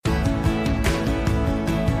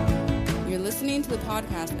the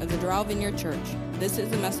podcast of the Doral Vineyard Church. This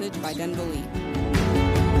is a message by Denville Lee.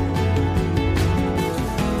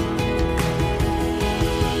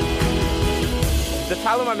 The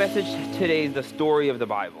title of my message today is The Story of the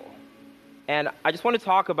Bible. And I just want to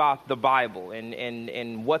talk about the Bible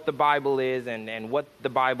and what the Bible is and what the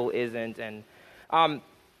Bible isn't. And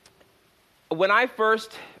when I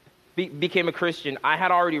first became a Christian, I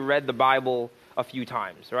had already read the Bible a few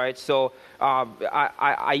times, right? So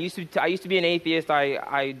I used to be an atheist.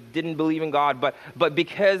 I didn't believe in God, but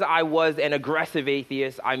because I was an aggressive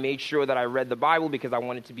atheist, I made sure that I read the Bible because I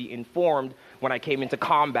wanted to be informed when I came into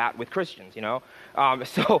combat with Christians, you know.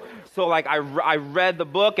 So like I read the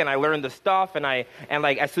book and I learned the stuff, and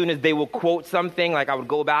like as soon as they will quote something, like I would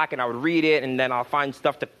go back and I would read it, and then I'll find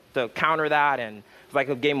stuff to counter that, and it's like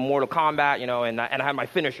a game of Mortal Kombat, you know, and I had my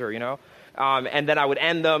finisher, you know. And then I would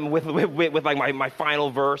end them with like my final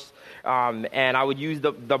verse, and I would use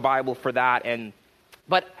the Bible for that.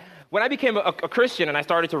 But when I became a Christian and I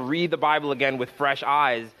started to read the Bible again with fresh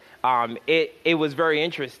eyes, it was very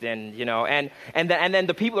interesting, you know. And then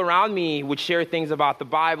the people around me would share things about the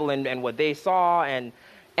Bible and what they saw, and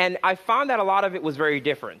I found that a lot of it was very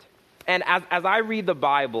different. And as I read the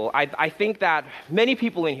Bible, I think that many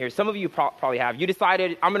people in here, some of you probably have, you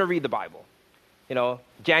decided, I'm going to read the Bible. You know,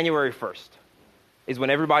 January 1st is when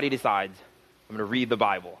everybody decides, I'm going to read the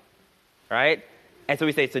Bible, right? And so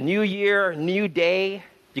we say, it's a new year, new day.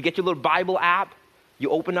 You get your little Bible app. You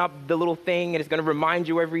open up the little thing, and it's going to remind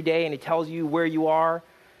you every day, and it tells you where you are.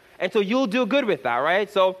 And so you'll do good with that,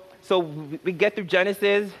 right? So we get through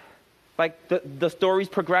Genesis. Like, the story's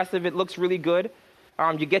progressive. It looks really good.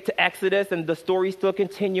 You get to Exodus, and the story's still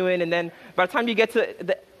continuing. And then by the time you get to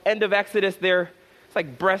the end of Exodus, it's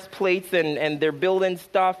like breastplates and they're building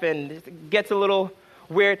stuff, and it gets a little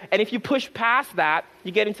weird. And if you push past that,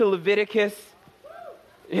 you get into Leviticus.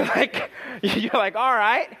 You're like, all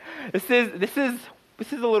right, this is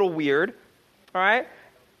a little weird, all right.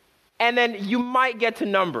 And then you might get to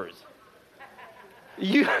Numbers.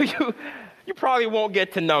 You probably won't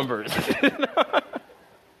get to Numbers.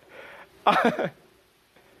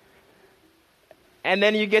 And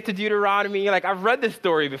then you get to Deuteronomy. You're like, I've read this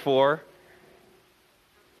story before.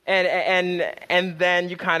 And then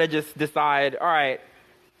you kind of just decide, all right,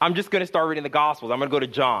 I'm just going to start reading the Gospels. I'm going to go to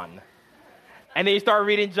John. And then you start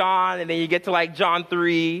reading John, and then you get to like John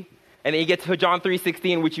 3, and then you get to John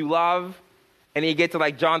 3:16, which you love, and then you get to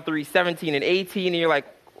like John 3:17 and 18, and you're like,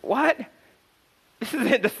 what? This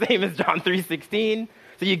isn't the same as John 3:16.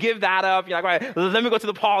 So you give that up. You're like, all right, let me go to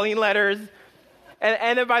the Pauline letters.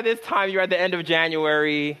 And then by this time, you're at the end of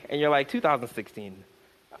January, and you're like, 2016.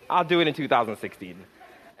 I'll do it in 2016.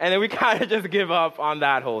 And then we kind of just give up on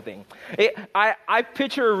that whole thing. I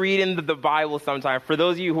picture reading the Bible sometimes. For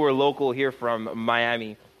those of you who are local here from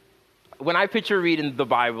Miami, when I picture reading the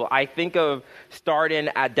Bible, I think of starting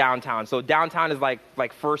at downtown. So downtown is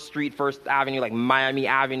like First Street, First Avenue, like Miami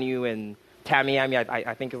Avenue and Tamiami,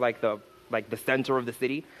 I think is like the center of the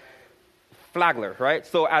city. Flagler, right?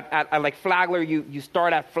 So at like Flagler, you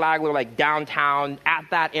start at Flagler, like downtown, at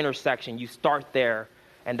that intersection. You start there,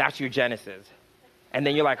 and that's your Genesis. And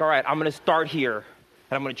then you're like, all right, I'm going to start here, and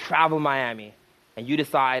I'm going to travel Miami. And you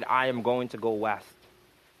decide, I am going to go west.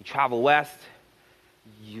 You travel west.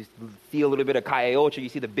 You see a little bit of Calle Ocho. You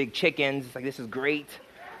see the big chickens. It's like, this is great.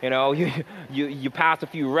 You know, you pass a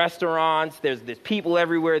few restaurants. There's people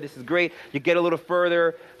everywhere. This is great. You get a little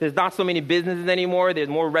further. There's not so many businesses anymore. There's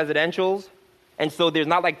more residentials. And so there's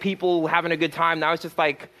not like people having a good time. Now it's just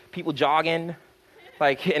like people jogging,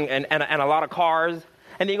 like and a lot of cars.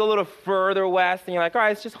 And then you go a little further west, and you're like, all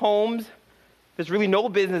right, it's just homes. There's really no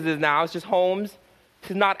businesses now. It's just homes.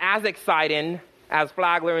 This is not as exciting as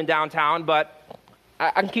Flagler and downtown, but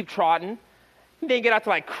I can keep trotting. And then you get out to,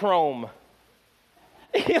 like, Chrome.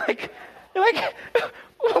 You're like,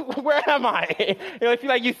 where am I? You know, I feel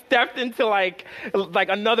like you stepped into, like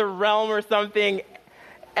another realm or something.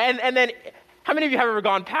 And then, how many of you have ever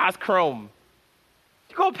gone past Chrome?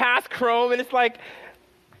 You go past Chrome, and it's like,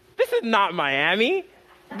 this is not Miami.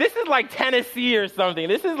 This is like Tennessee or something.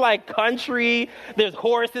 This is like country. There's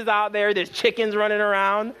horses out there. There's chickens running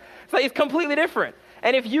around. It's like, it's completely different.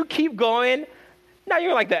 And if you keep going, now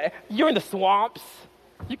you're like that. You're in the swamps.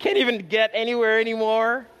 You can't even get anywhere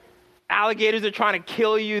anymore. Alligators are trying to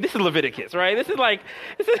kill you. This is Leviticus, right? This is like,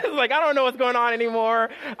 I don't know what's going on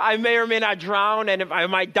anymore. I may or may not drown, and if I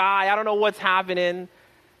might die. I don't know what's happening.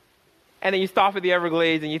 And then you stop at the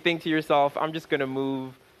Everglades, and you think to yourself, I'm just going to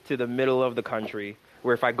move to the middle of the country,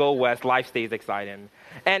 where if I go west, life stays exciting.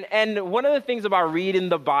 And one of the things about reading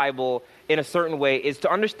the Bible in a certain way is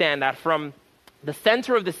to understand that from the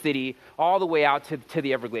center of the city all the way out to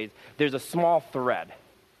the Everglades, there's a small thread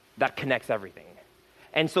that connects everything.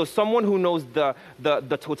 And so someone who knows the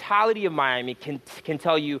totality of Miami can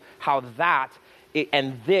tell you how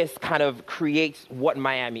and this kind of creates what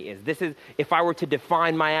Miami is. This is, if I were to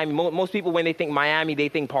define Miami, most people when they think Miami, they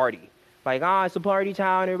think party. Like, it's a party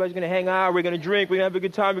town, everybody's going to hang out, we're going to drink, we're going to have a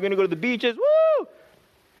good time, we're going to go to the beaches, woo!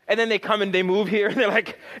 And then they come and they move here, and they're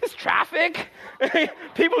like, it's traffic.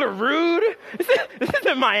 People are rude. This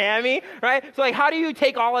isn't Miami, right? So, like, how do you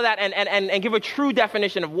take all of that and give a true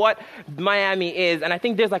definition of what Miami is? And I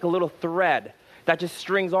think there's like a little thread that just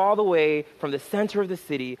strings all the way from the center of the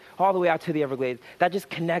city all the way out to the Everglades. That just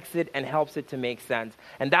connects it and helps it to make sense.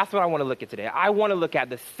 And that's what I want to look at today. I want to look at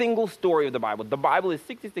the single story of the Bible. The Bible is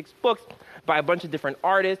 66 books by a bunch of different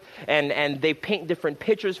artists, and they paint different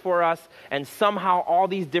pictures for us, and somehow all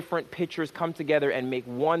these different pictures come together and make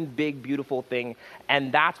one big, beautiful thing,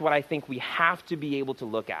 and that's what I think we have to be able to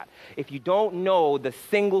look at. If you don't know the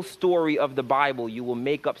single story of the Bible, you will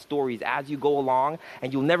make up stories as you go along,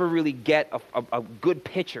 and you'll never really get a good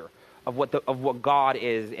picture of what God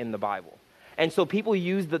is in the Bible. And so people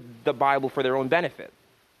use the Bible for their own benefit.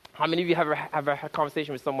 How many of you have ever had a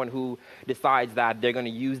conversation with someone who decides that they're going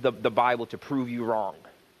to use the Bible to prove you wrong?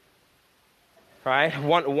 Right?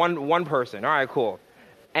 One person. All right, cool.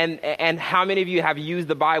 And how many of you have used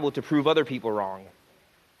the Bible to prove other people wrong?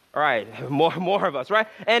 All right, more of us, right?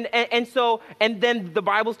 And then the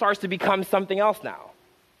Bible starts to become something else now,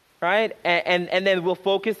 right? And then we'll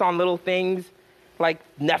focus on little things like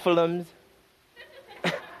Nephilims.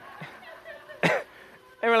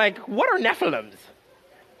 And we're like, what are Nephilims?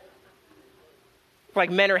 Like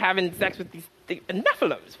men are having sex with these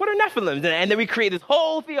Nephilims. What are Nephilims? And then we create this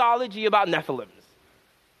whole theology about Nephilims.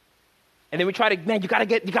 And then we try to, you gotta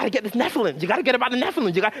get this Nephilims. You gotta get about the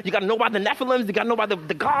Nephilims. You gotta know about the Nephilims. You gotta know about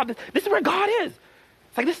the God. This is where God is.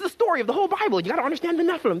 It's like, this is the story of the whole Bible. You gotta understand the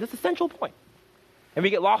Nephilim. This is the central point. And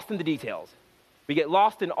we get lost in the details. We get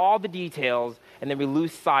lost in all the details, and then we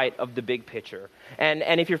lose sight of the big picture.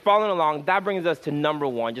 And if you're following along, that brings us to number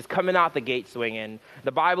one, just coming out the gate swinging.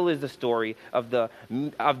 The Bible is the story of the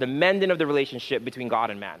mending of the relationship between God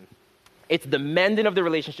and man. It's the mending of the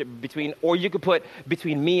relationship between, or you could put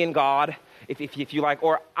between me and God, if you like,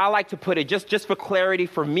 or I like to put it, just for clarity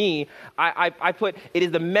for me, I put, it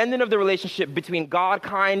is the mending of the relationship between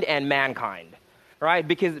Godkind and mankind, right?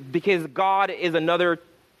 Because God is another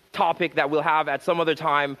topic that we'll have at some other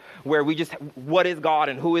time where we just, what is God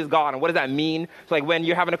and who is God and what does that mean? So like when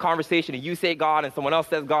you're having a conversation and you say God and someone else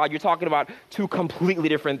says God, you're talking about two completely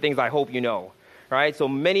different things, I hope you know, right? So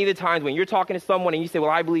many of the times when you're talking to someone and you say, well,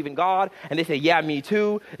 I believe in God, and they say, yeah, me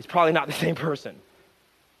too, it's probably not the same person,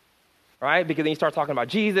 right? Because then you start talking about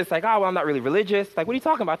Jesus, like, well, I'm not really religious. Like, what are you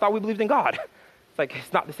talking about? I thought we believed in God. It's like,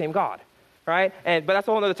 it's not the same God, right? But that's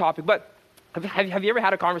a whole other topic. But have you ever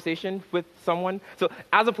had a conversation with someone? So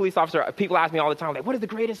as a police officer, people ask me all the time, like, what is the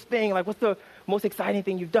greatest thing? Like, what's the most exciting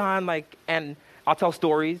thing you've done? Like, and I'll tell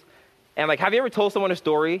stories. And like, have you ever told someone a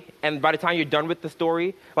story, and by the time you're done with the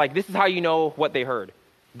story, like, this is how you know what they heard?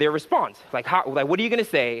 Their response. Like, what are you going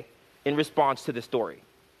to say in response to the story?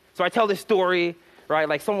 So I tell this story, right?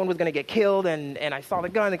 Like, someone was going to get killed, and I saw the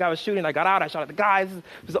gun, the guy was shooting, I got out, I shot at the guy. It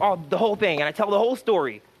was all the whole thing, and I tell the whole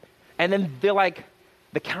story. And then they're like,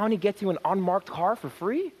 the county gets you an unmarked car for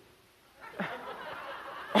free?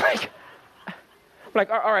 like,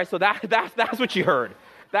 all right, so that's what you heard.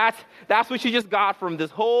 That's what you just got from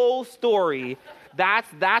this whole story. That's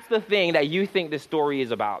the thing that you think this story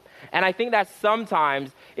is about. And I think that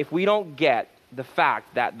sometimes if we don't get the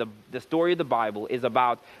fact that the story of the Bible is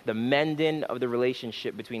about the mending of the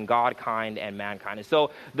relationship between Godkind and mankind. And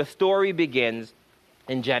so the story begins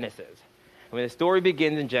in Genesis. When the story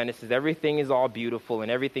begins in Genesis, everything is all beautiful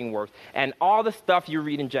and everything works. And all the stuff you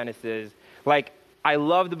read in Genesis, like, I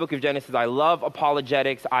love the book of Genesis. I love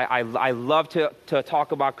apologetics. I love to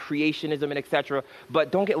talk about creationism and etc.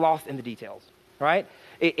 But don't get lost in the details, right?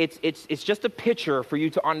 It's just a picture for you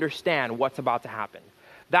to understand what's about to happen.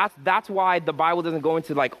 That's why the Bible doesn't go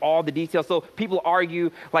into like all the details. So people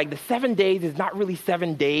argue like the 7 days is not really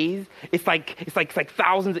 7 days. It's like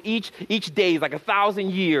thousands. Each day is like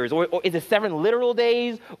 1,000 years. Or is it 7 literal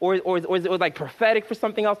days? Or is it like prophetic for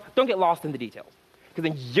something else? Don't get lost in the details. Because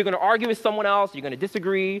then you're going to argue with someone else. You're going to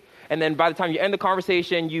disagree. And then by the time you end the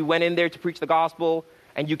conversation, you went in there to preach the gospel.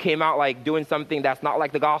 And you came out like doing something that's not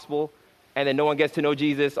like the gospel. And then no one gets to know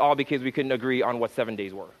Jesus, all because we couldn't agree on what 7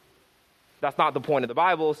 days were. That's not the point of the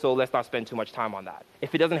Bible, so let's not spend too much time on that.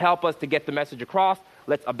 If it doesn't help us to get the message across,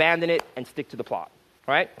 let's abandon it and stick to the plot.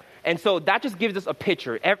 right? And so that just gives us a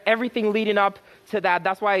picture. Everything leading up to that,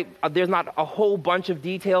 that's why there's not a whole bunch of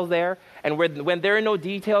details there. And when there are no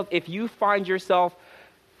details, if you find yourself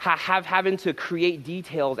having to create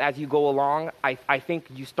details as you go along, I think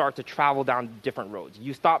you start to travel down different roads.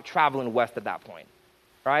 You stop traveling west at that point,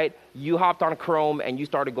 right? You hopped on Chrome and you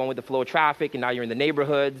started going with the flow of traffic, and now you're in the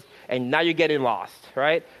neighborhoods, and now you're getting lost,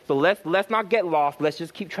 right? So let's not get lost. Let's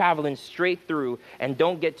just keep traveling straight through and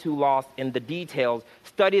don't get too lost in the details.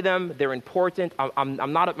 Study them. They're important.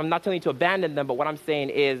 I'm not telling you to abandon them, but what I'm saying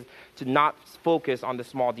is to not focus on the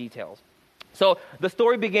small details. So the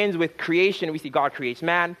story begins with creation. We see God creates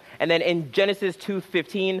man. And then in Genesis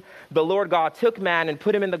 2:15, the Lord God took man and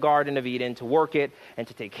put him in the Garden of Eden to work it and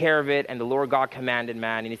to take care of it. And the Lord God commanded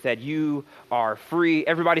man, and he said, you are free.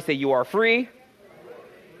 Everybody say, you are free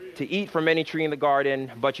to eat from any tree in the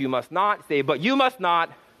garden, but you must not. Say, but you must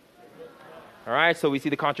not. All right, so we see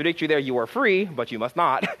the contradictory there. You are free, but you must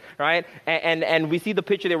not, right? And we see the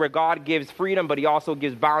picture there where God gives freedom, but he also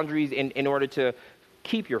gives boundaries in order to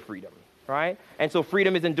keep your freedom. Right? And so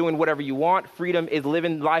freedom isn't doing whatever you want. Freedom is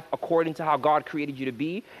living life according to how God created you to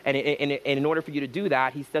be. And in order for you to do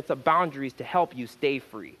that, he sets up boundaries to help you stay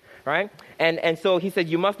free. Right? And so he said,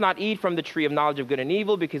 you must not eat from the tree of knowledge of good and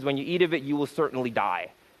evil, because when you eat of it, you will certainly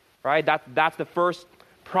die. Right? That's the first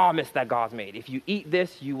promise that God's made. If you eat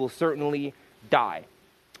this, you will certainly die.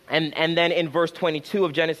 And then in verse 22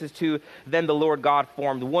 of Genesis 2, then the Lord God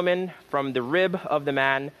formed woman from the rib of the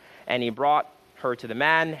man, and he brought her to the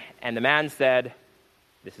man, and the man said,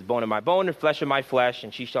 this is bone of my bone and flesh of my flesh,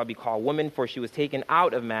 and she shall be called woman, for she was taken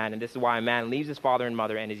out of man. And this is why a man leaves his father and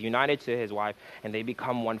mother and is united to his wife, and they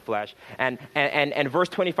become one flesh. And verse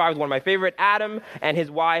 25 is one of my favorite. Adam and his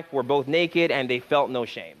wife were both naked, and they felt no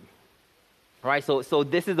shame. All right, so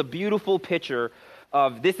this is a beautiful picture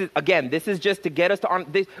of this is just to get us to on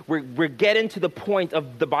this. We're getting to the point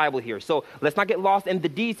of the Bible here. So let's not get lost in the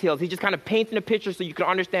details. He's just kind of painting a picture so you can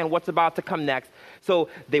understand what's about to come next. So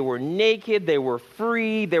they were naked, they were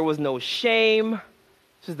free, there was no shame.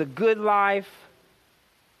 This is the good life.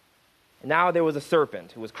 Now there was a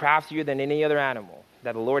serpent who was craftier than any other animal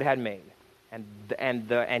that the Lord had made.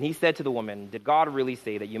 And he said to the woman, did God really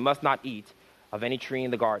say that you must not eat of any tree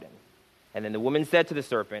in the garden? And then the woman said to the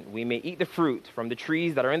serpent, we may eat the fruit from the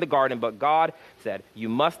trees that are in the garden, but God said, you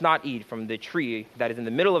must not eat from the tree that is in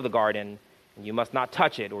the middle of the garden, and you must not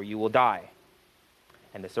touch it, or you will die.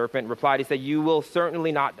 And the serpent replied, he said, you will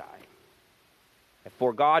certainly not die.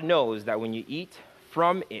 For God knows that when you eat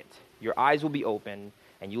from it, your eyes will be open,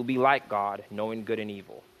 and you will be like God, knowing good and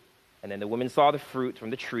evil. And then the woman saw the fruit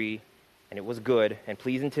from the tree, and it was good and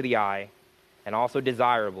pleasing to the eye, and also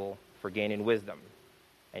desirable for gaining wisdom.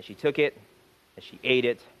 And she took it, and she ate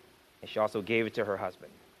it, and she also gave it to her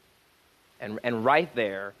husband. And right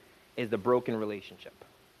there is the broken relationship.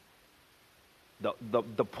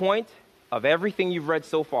 The point of everything you've read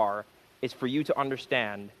so far is for you to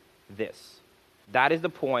understand this. That is the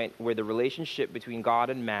point where the relationship between God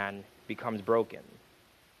and man becomes broken.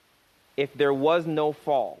 If there was no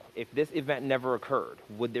fall, if this event never occurred,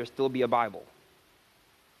 would there still be a Bible?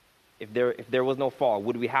 If there was no fall,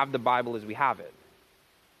 would we have the Bible as we have it?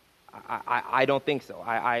 I don't think so.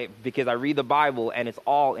 Because I read the Bible and it's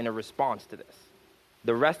all in a response to this.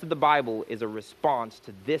 The rest of the Bible is a response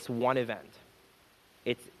to this one event.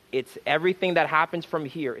 It's everything that happens from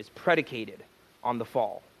here is predicated on the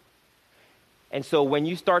fall. And so when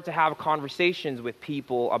you start to have conversations with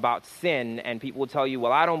people about sin, and people will tell you,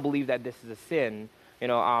 well, I don't believe that this is a sin.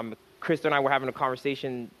 Krista and I were having a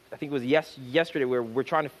conversation, I think it was yesterday, where we're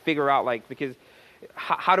trying to figure out, because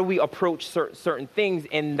how do we approach certain things,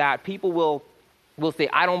 in that people will say,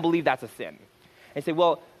 I don't believe that's a sin. And say,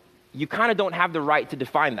 well, you kind of don't have the right to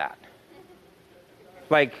define that.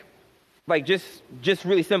 Just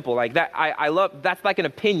really simple. That, I love, that's like an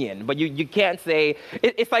opinion, but you can't say,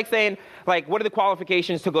 it's like saying, what are the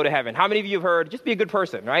qualifications to go to heaven? How many of you have heard, just be a good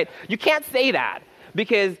person, right? You can't say that,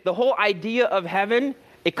 because the whole idea of heaven,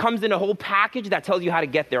 it comes in a whole package that tells you how to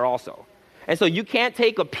get there also. And so you can't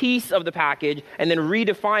take a piece of the package and then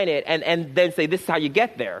redefine it and then say, this is how you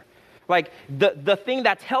get there. The thing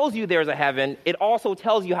that tells you there's a heaven, it also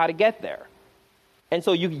tells you how to get there. And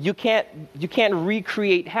so you can't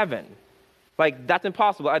recreate heaven. That's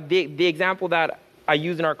impossible. The example that I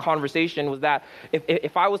used in our conversation was that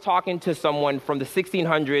if I was talking to someone from the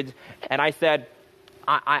 1600s and I said,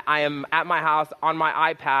 I am at my house on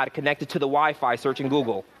my iPad connected to the Wi-Fi searching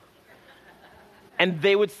Google. And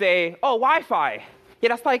they would say, oh, Wi-Fi. Yeah,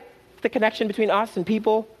 that's like the connection between us and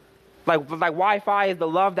people. Like Wi-Fi is the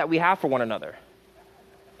love that we have for one another.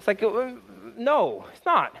 It's no, it's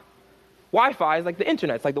not. Wi-Fi is like the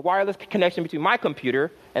internet. It's like the wireless connection between my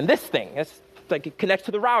computer and this thing. It's like it connects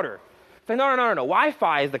to the router. It's like, no.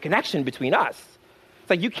 Wi-Fi is the connection between us. It's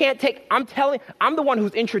like you can't take, I'm the one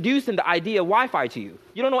who's introducing the idea of Wi-Fi to you.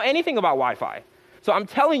 You don't know anything about Wi-Fi. So I'm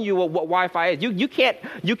telling you what Wi-Fi is.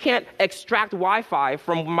 You can't extract Wi-Fi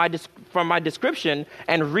from my description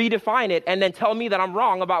and redefine it and then tell me that I'm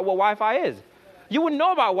wrong about what Wi-Fi is. You wouldn't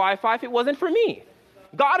know about Wi-Fi if it wasn't for me.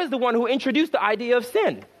 God is the one who introduced the idea of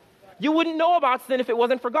sin. You wouldn't know about sin if it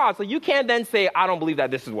wasn't for God. So you can't then say, I don't believe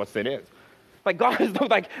that this is what sin is. Like God is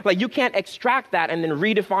like you can't extract that and then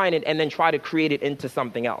redefine it and then try to create it into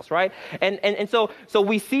something else, right? And so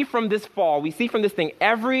we see from this fall, we see from this thing,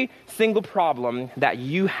 every single problem that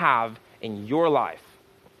you have in your life,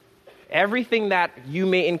 everything that you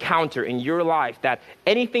may encounter in your life, that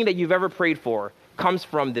anything that you've ever prayed for comes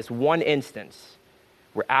from this one instance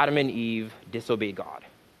where Adam and Eve disobeyed God.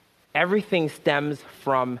 Everything stems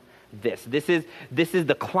from this. This is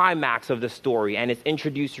the climax of the story, and it's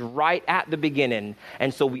introduced right at the beginning.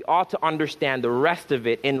 And so we ought to understand the rest of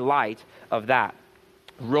it in light of that.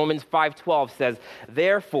 Romans 5:12 says,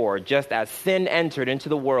 therefore, just as sin entered into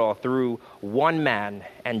the world through one man,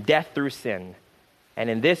 and death through sin, and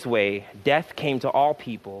in this way, death came to all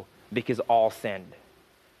people because all sinned.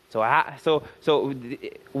 So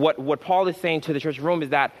what Paul is saying to the church of Rome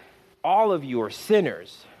is that all of you are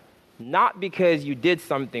sinners, not because you did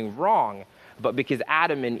something wrong, but because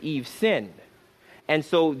Adam and Eve sinned. And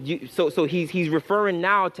so he's referring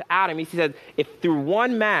now to Adam. He says, if through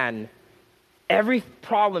one man, every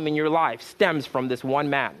problem in your life stems from this one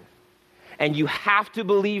man. And you have to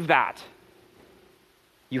believe that.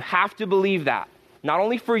 You have to believe that. Not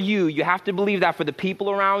only for you, you have to believe that for the people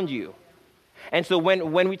around you. And so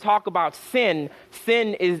when we talk about sin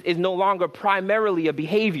is no longer primarily a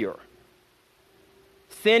behavior.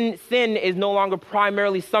 Sin is no longer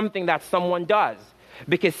primarily something that someone does,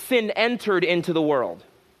 because sin entered into the world.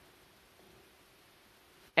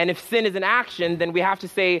 And if sin is an action, then we have to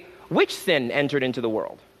say, which sin entered into the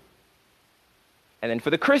world? And then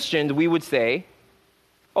for the Christians, we would say,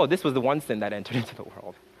 oh, this was the one sin that entered into the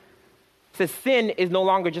world. It says sin is no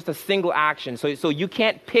longer just a single action. So you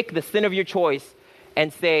can't pick the sin of your choice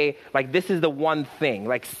and say, like, this is the one thing.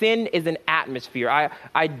 Like, sin is an atmosphere.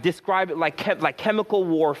 I describe it like chemical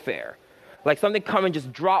warfare. Like something come and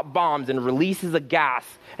just drop bombs and releases a gas,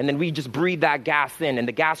 and then we just breathe that gas in, and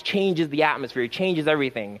the gas changes the atmosphere, it changes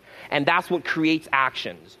everything. And that's what creates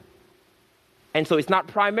actions. And so it's not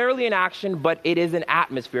primarily an action, but it is an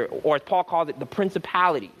atmosphere, or as Paul calls it, the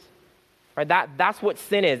principalities. Right? That's what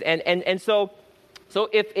sin is. And so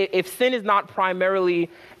if sin is not primarily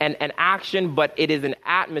an action, but it is an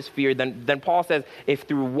atmosphere, then Paul says, if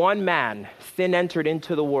through one man sin entered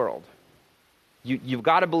into the world, you've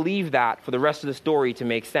got to believe that for the rest of the story to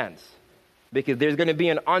make sense. Because there's going to be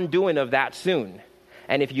an undoing of that soon.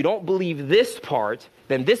 And if you don't believe this part,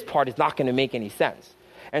 then this part is not going to make any sense.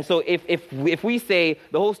 And so if we say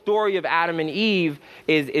the whole story of Adam and Eve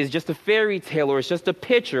is just a fairy tale or it's just a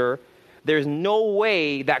picture, there's no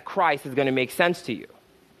way that Christ is going to make sense to you.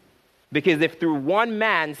 Because if through one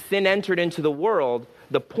man sin entered into the world,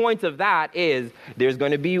 the point of that is there's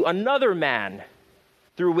going to be another man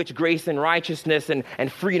through which grace and righteousness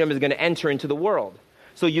and freedom is going to enter into the world.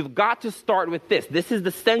 So you've got to start with this. This is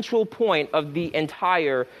the central point of the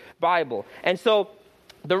entire Bible. And so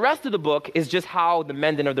the rest of the book is just how the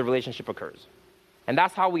mending of the relationship occurs. And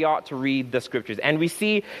that's how we ought to read the scriptures. And we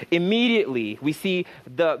see immediately,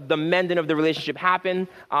 the mending of the relationship happen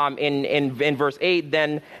in verse 8.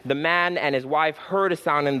 Then the man and his wife heard a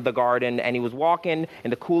sound in the garden, and he was walking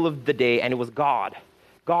in the cool of the day, and it was God.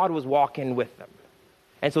 God was walking with them.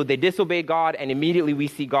 And so they disobeyed God, and immediately we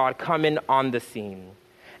see God coming on the scene.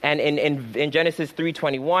 And in Genesis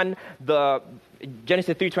 3:21,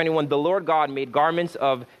 the Lord God made garments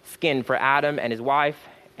of skin for Adam and his wife,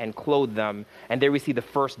 and clothe them. And there we see the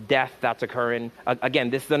first death that's occurring. Again,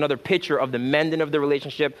 this is another picture of the mending of the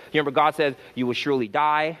relationship. You remember God says, you will surely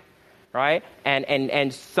die, right?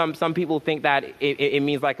 And some people think that it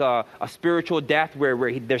means like a spiritual death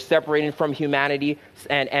where they're separated from humanity.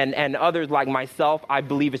 And others like myself, I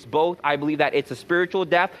believe it's both. I believe that it's a spiritual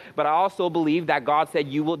death, but I also believe that God said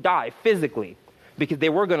you will die physically because they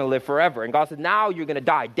were going to live forever. And God said, now you're going to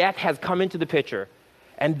die. Death has come into the picture.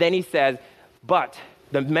 And then he says, but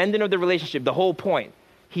the mending of the relationship, the whole point,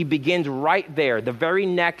 he begins right there, the very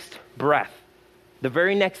next breath. The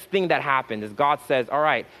very next thing that happened is God says, all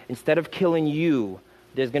right, instead of killing you,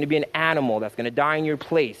 there's going to be an animal that's going to die in your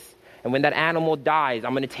place. And when that animal dies,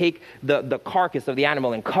 I'm going to take the carcass of the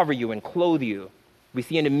animal and cover you and clothe you. We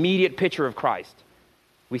see an immediate picture of Christ.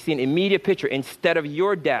 We see an immediate picture. Instead of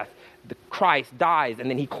your death, the Christ dies, and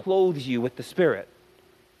then he clothes you with the Spirit.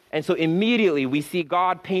 And so immediately we see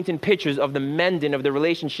God painting pictures of the mending of the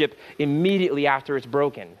relationship immediately after it's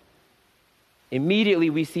broken. Immediately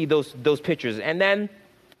we see those pictures. And then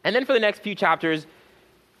for the next few chapters,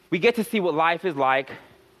 we get to see what life is like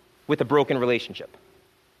with a broken relationship.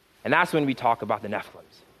 And that's when we talk about the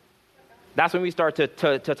Nephilims. That's when we start to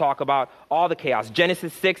talk about all the chaos.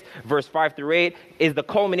 Genesis 6, verse 5 through 8 is the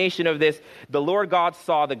culmination of this. The Lord God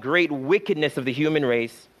saw the great wickedness of the human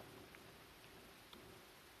race,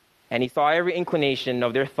 and he saw every inclination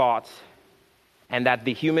of their thoughts, and that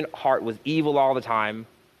the human heart was evil all the time.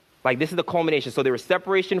 Like, this is the culmination. So there was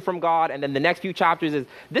separation from God, and then the next few chapters is,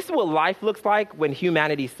 this is what life looks like when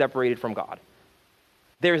humanity is separated from God.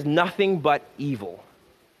 There's nothing but evil.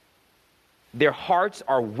 Their hearts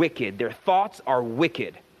are wicked. Their thoughts are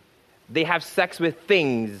wicked. They have sex with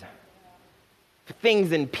things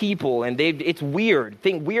and people, and it's weird.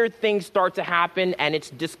 Weird things start to happen, and it's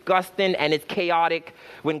disgusting, and it's chaotic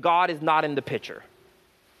when God is not in the picture.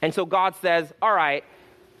 And so God says, all right,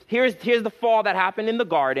 here's the fall that happened in the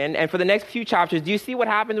garden, and for the next few chapters, do you see what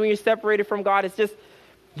happens when you're separated from God? It's just,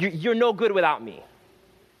 you're no good without me.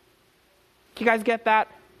 You guys get that?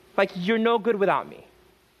 Like, you're no good without me.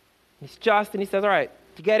 He's just, and he says, all right,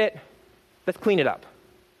 you get it? Let's clean it up.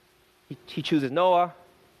 He chooses Noah.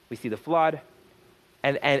 We see the flood.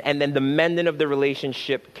 And then the mending of the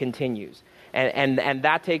relationship continues. And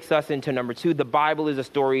that takes us into number 2. The Bible is a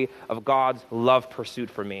story of God's love pursuit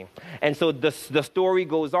for me. And so the story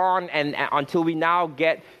goes on and until we now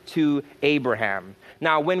get to Abraham.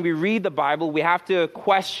 Now, when we read the Bible, we have to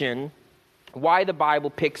question why the Bible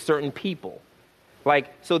picks certain people.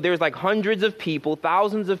 So there's hundreds of people,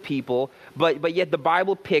 thousands of people, but yet the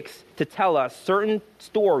Bible picks to tell us certain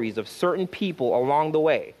stories of certain people along the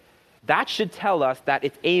way. That should tell us that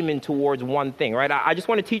it's aiming towards one thing, right? I just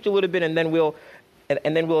want to teach a little bit, and then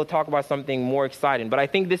we'll talk about something more exciting. But I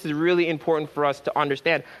think this is really important for us to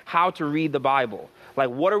understand how to read the Bible.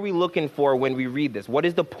 What are we looking for when we read this? What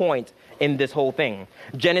is the point in this whole thing?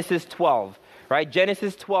 Genesis 12, right?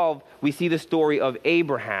 Genesis 12, we see the story of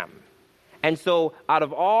Abraham. And so out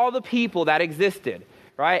of all the people that existed,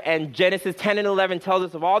 right? And Genesis 10 and 11 tells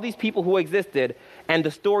us of all these people who existed, and the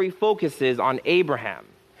story focuses on Abraham.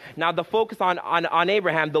 Now, the focus on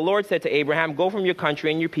Abraham, the Lord said to Abraham, go from your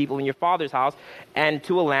country and your people and your father's house and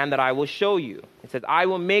to a land that I will show you. It says, I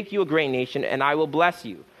will make you a great nation and I will bless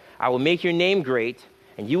you. I will make your name great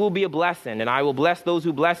and you will be a blessing. And I will bless those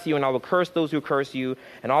who bless you and I will curse those who curse you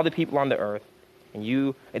and all the people on the earth. And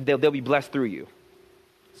they'll be blessed through you.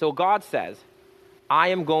 So God says, I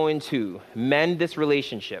am going to mend this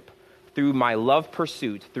relationship through my love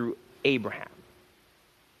pursuit through Abraham.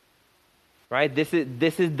 Right? This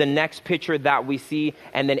is the next picture that we see,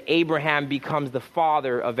 and then Abraham becomes the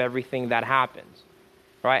father of everything that happens.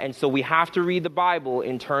 Right? And so we have to read the Bible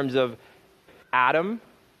in terms of Adam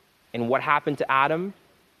and what happened to Adam,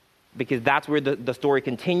 because that's where the story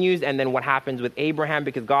continues, and then what happens with Abraham,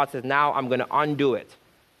 because God says, now I'm going to undo it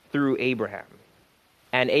through Abraham.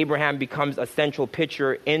 And Abraham becomes a central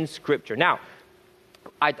picture in Scripture. Now,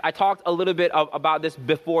 I talked a little bit about this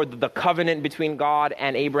before, the covenant between God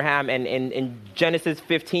and Abraham, and in Genesis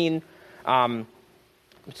 15. I'm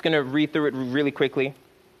just going to read through it really quickly.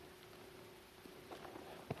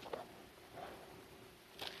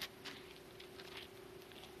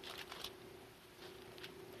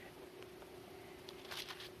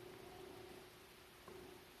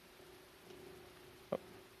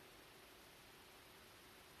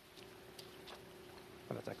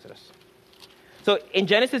 That's Exodus. So in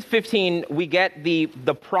Genesis 15, we get the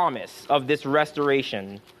promise of this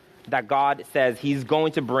restoration that God says he's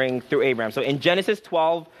going to bring through Abraham. So in Genesis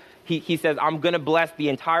 12, he says, I'm going to bless the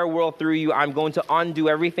entire world through you. I'm going to undo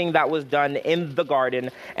everything that was done in the garden.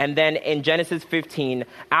 And then in Genesis 15,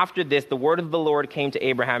 after this, the word of the Lord came to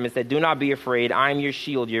Abraham and said, do not be afraid. I am your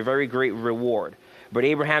shield, your very great reward. But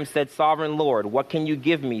Abraham said, Sovereign Lord, what can you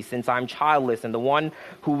give me since I'm childless? And the one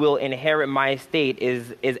who will inherit my estate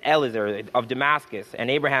is Eliezer of Damascus. And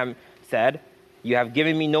Abraham said, you have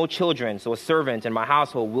given me no children, so a servant in my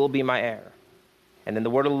household will be my heir. And then the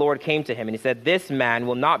word of the Lord came to him, and he said, this man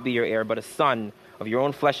will not be your heir, but a son of your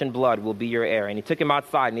own flesh and blood will be your heir. And he took him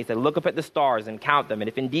outside, and he said, look up at the stars and count them. And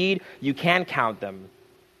if indeed you can count them,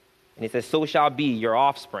 and he says, so shall be your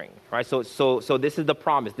offspring, right? So this is the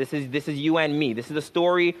promise. This is you and me. This is the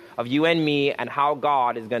story of you and me and how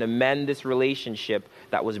God is going to mend this relationship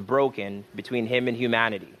that was broken between him and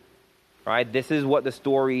humanity, right? This is what the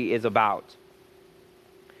story is about.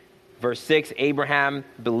 Verse 6, Abraham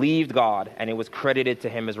believed God, and it was credited to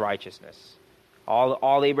him as righteousness.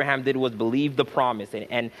 All Abraham did was believe the promise.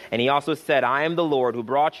 And he also said, I am the Lord who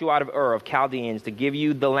brought you out of Ur of Chaldeans to give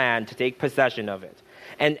you the land to take possession of it.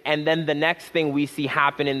 And then the next thing we see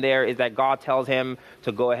happen in there is that God tells him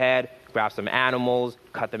to go ahead, grab some animals,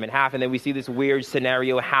 cut them in half. And then we see this weird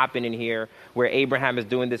scenario happen in here where Abraham is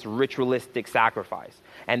doing this ritualistic sacrifice.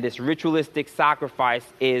 And this ritualistic sacrifice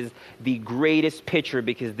is the greatest picture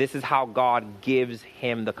because this is how God gives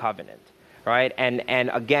him the covenant. Right? And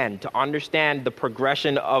again, to understand the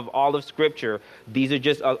progression of all of Scripture, these are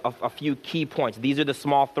just a few key points. These are the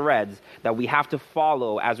small threads that we have to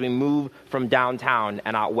follow as we move from downtown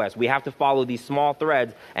and out west. We have to follow these small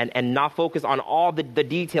threads and not focus on all the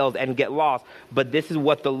details and get lost. But this is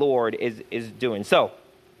what the Lord is doing. So,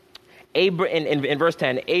 in verse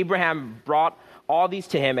 10, Abraham brought all these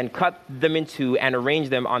to him and cut them in two and arranged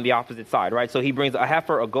them on the opposite side. Right? So he brings a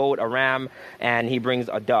heifer, a goat, a ram, and he brings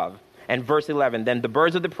a dove. And verse 11, then the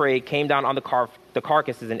birds of the prey came down on the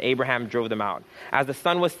carcasses, and Abraham drove them out. As the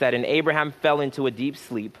sun was set, and Abraham fell into a deep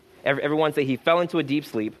sleep. Everyone say he fell into a deep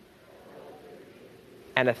sleep.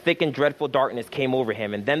 And a thick and dreadful darkness came over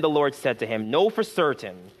him. And then the Lord said to him, know for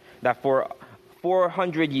certain that for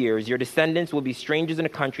 400 years your descendants will be strangers in a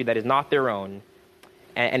country that is not their own.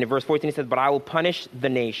 And in verse 14 he says, but I will punish the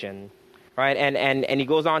nation. Right? And he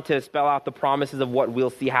goes on to spell out the promises of what we'll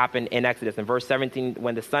see happen in Exodus. In verse 17,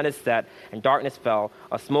 when the sun is set and darkness fell,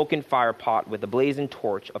 a smoking fire pot with a blazing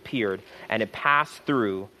torch appeared, and it passed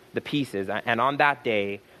through the pieces. And on that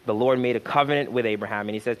day, the Lord made a covenant with Abraham,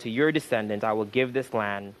 and he says, to your descendants, I will give this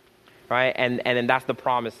land. Right? And then that's the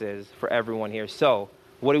promises for everyone here. So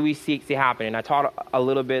what do we see happen? And I taught a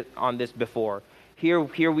little bit on this before. Here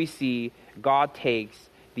we see God takes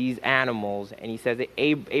these animals, and he says,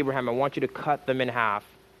 Abraham, I want you to cut them in half,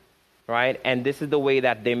 right? And this is the way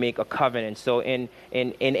that they make a covenant. So in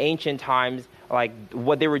ancient times, like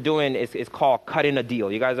what they were doing is called cutting a deal.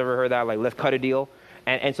 You guys ever heard that? Like, let's cut a deal?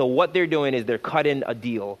 And so what they're doing is they're cutting a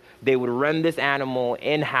deal. They would rend this animal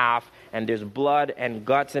in half, and there's blood and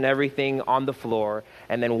guts and everything on the floor.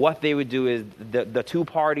 And then what they would do is the two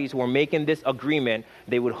parties who were making this agreement,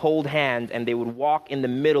 they would hold hands and they would walk in the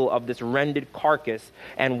middle of this rended carcass.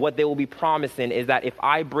 And what they will be promising is that if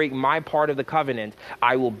I break my part of the covenant,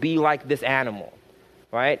 I will be like this animal.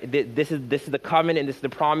 Right? This is the covenant, and this is the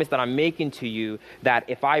promise that I'm making to you, that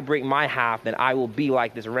if I break my half, then I will be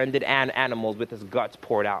like this rended animals with his guts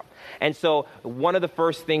poured out. And so one of the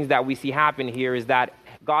first things that we see happen here is that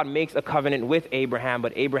God makes a covenant with Abraham,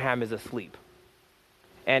 but Abraham is asleep.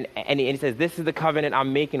 And he says, this is the covenant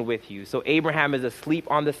I'm making with you. So Abraham is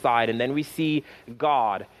asleep on the side, and then we see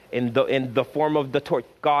God in the form of the torch.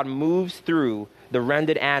 God moves through the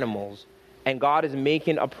rended animals, and God is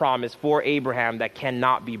making a promise for Abraham that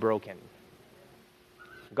cannot be broken.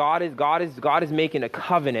 God is making a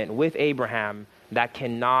covenant with Abraham that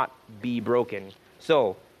cannot be broken.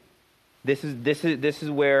 So this is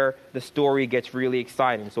where the story gets really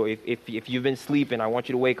exciting. So if you've been sleeping, I want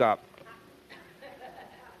you to wake up.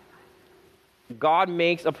 God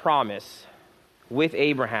makes a promise with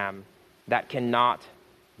Abraham that cannot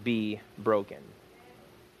be broken.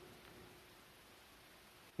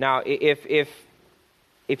 Now, if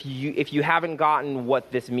you haven't gotten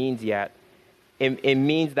what this means yet, it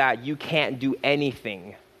means that you can't do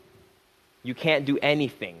anything. You can't do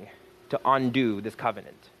anything to undo this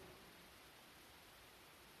covenant.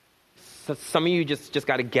 So some of you just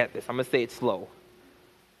got to get this. I'm going to say it slow.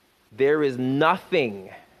 There is nothing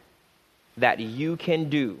that you can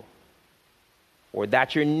do or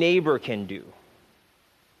that your neighbor can do.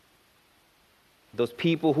 Those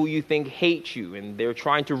people who you think hate you and they're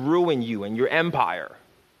trying to ruin you and your empire.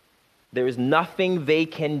 There is nothing they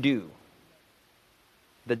can do.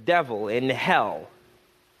 The devil in hell,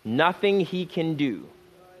 nothing he can do.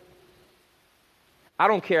 I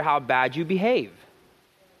don't care how bad you behave.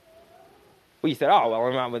 Well, you said, oh, well,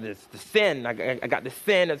 I'm out with this the sin. I got this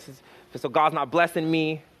sin, so God's not blessing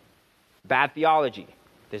me. Bad theology.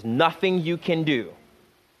 There's nothing you can do.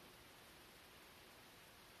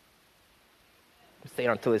 Say it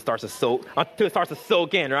until it starts to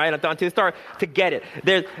soak in, right? Until you start to get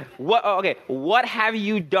it. What have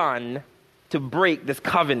you done to break this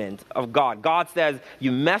covenant of God? God says,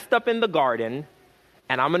 you messed up in the garden,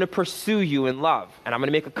 and I'm going to pursue you in love, and I'm going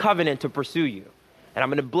to make a covenant to pursue you, and I'm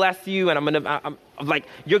going to bless you, and I'm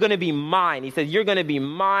you're going to be mine. He says, you're going to be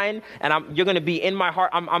mine, and you're going to be in my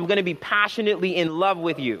heart. I'm going to be passionately in love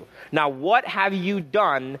with you. Now, what have you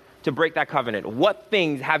done to break that covenant? What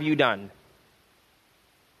things have you done?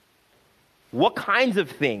 What kinds of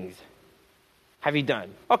things have you done?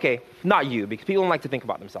 Okay, not you, because people don't like to think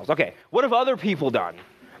about themselves. Okay, what have other people done?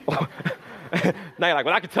 Now you're like,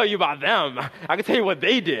 well, I can tell you about them. I can tell you what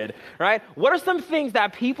they did, right? What are some things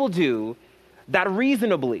that people do that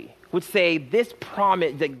reasonably would say this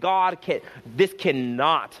promise that this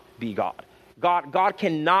cannot be God? God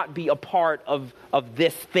cannot be a part of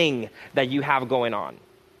this thing that you have going on.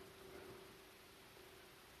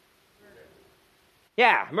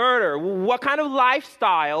 Yeah, murder. What kind of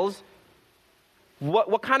lifestyles,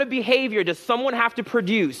 what kind of behavior does someone have to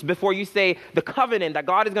produce before you say the covenant that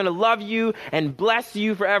God is going to love you and bless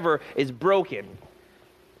you forever is broken?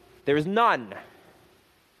 There is none.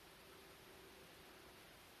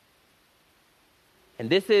 And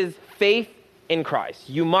this is faith in Christ.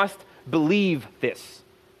 You must believe this.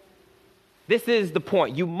 This is the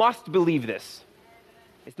point. You must believe this.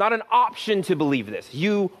 It's not an option to believe this.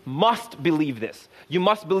 You must believe this. You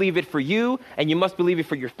must believe it for you, and you must believe it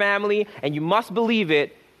for your family, and you must believe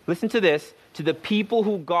it, listen to this, to the people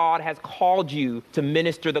who God has called you to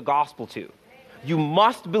minister the gospel to. You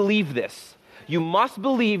must believe this. You must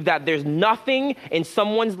believe that there's nothing in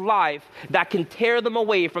someone's life that can tear them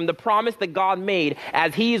away from the promise that God made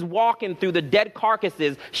as he is walking through the dead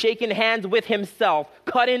carcasses, shaking hands with himself,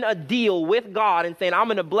 cutting a deal with God and saying, I'm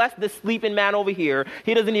going to bless this sleeping man over here.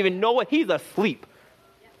 He doesn't even know it. He's asleep.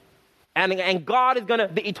 And God is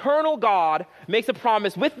the eternal God makes a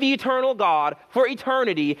promise with the eternal God for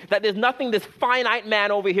eternity that there's nothing this finite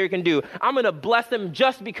man over here can do. I'm going to bless him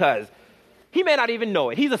just because. He may not even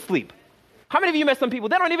know it. He's asleep. How many of you met some people,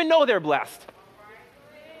 they don't even know they're blessed?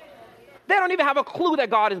 They don't even have a clue that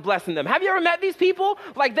God is blessing them. Have you ever met these people?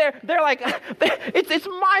 Like they're like, it's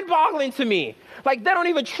mind-boggling to me. Like they don't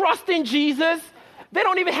even trust in Jesus. They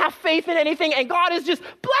don't even have faith in anything, and God is just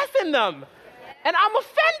blessing them. And I'm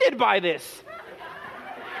offended by this.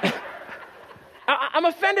 I'm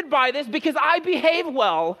offended by this because I behave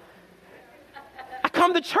well. I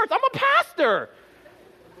come to church. I'm a pastor.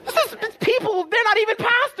 It's people, they're not even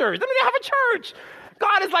pastors. They don't even have a church.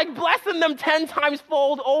 God is like blessing them 10 times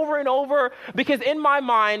fold over and over because in my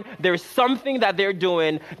mind, there's something that they're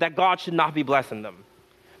doing that God should not be blessing them.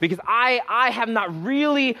 Because I have not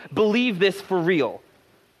really believed this for real.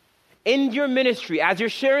 In your ministry, as you're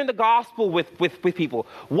sharing the gospel with people,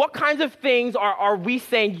 what kinds of things are we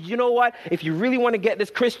saying, you know what, if you really want to get this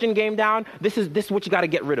Christian game down, this is what you got to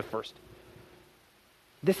get rid of first.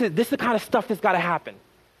 This is the kind of stuff that's got to happen.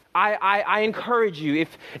 I encourage you,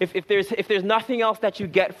 if there's nothing else that you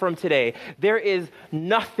get from today, there is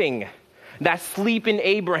nothing that sleeping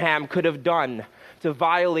Abraham could have done to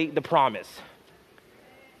violate the promise.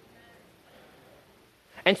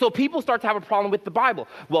 And so people start to have a problem with the Bible.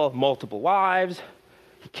 Well, multiple wives,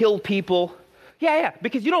 he killed people. Yeah,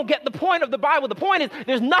 because you don't get the point of the Bible. The point is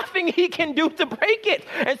there's nothing he can do to break it.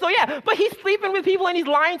 And so, but he's sleeping with people and he's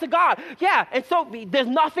lying to God. Yeah, and so there's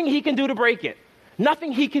nothing he can do to break it.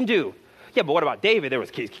 Nothing he can do. Yeah, but what about David? There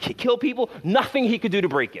was he killed people. Nothing he could do to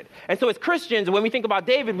break it. And so as Christians, when we think about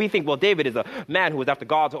David, we think, well, David is a man who was after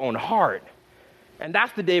God's own heart. And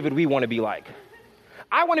that's the David we want to be like.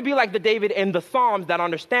 I want to be like the David in the Psalms that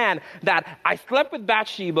understand that I slept with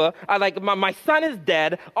Bathsheba. My son is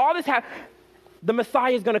dead. All this the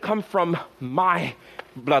Messiah is going to come from my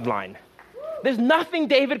bloodline. There's nothing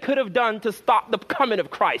David could have done to stop the coming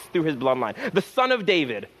of Christ through his bloodline. The son of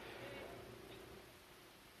David.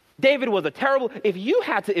 David was if you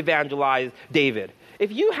had to evangelize David,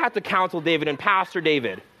 if you had to counsel David and pastor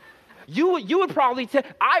David, you would probably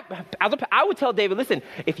I would tell David, listen,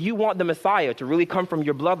 if you want the Messiah to really come from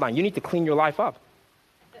your bloodline, you need to clean your life up.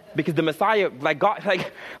 Because the Messiah,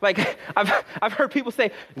 I've heard people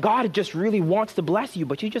say, God just really wants to bless you,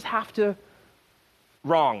 but you just have to.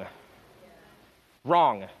 Wrong.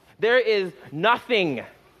 There is nothing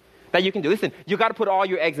that you can do. Listen, you got to put all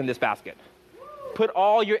your eggs in this basket. Put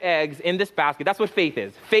all your eggs in this basket. That's what faith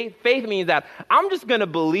is. Faith means that I'm just going to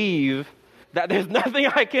believe that there's nothing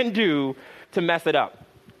I can do to mess it up.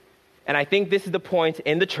 And I think this is the point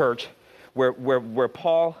in the church where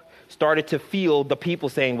Paul started to feel the people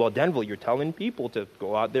saying, well, Denville, you're telling people to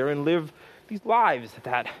go out there and live these lives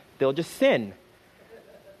that they'll just sin.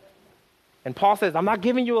 And Paul says, I'm not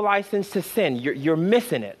giving you a license to sin. You're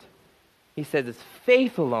missing it. He says it's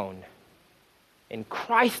faith alone, in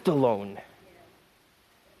Christ alone.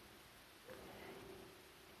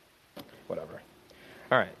 Whatever.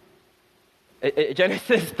 All right.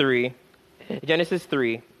 Galatians 3.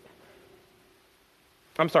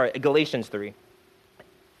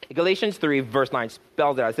 Galatians 3, verse 9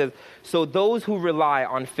 spells it out. It says, so those who rely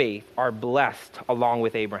on faith are blessed along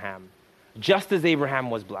with Abraham, just as Abraham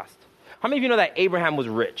was blessed. How many of you know that Abraham was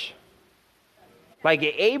rich? Like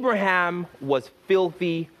Abraham was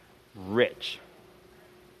filthy rich.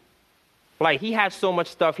 Like, he had so much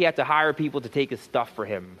stuff, he had to hire people to take his stuff for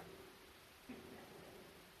him.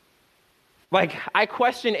 Like, I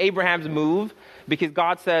question Abraham's move because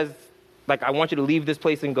God says, like, I want you to leave this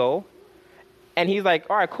place and go. And he's like,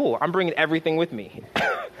 all right, cool. I'm bringing everything with me.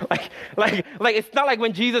 like, it's not like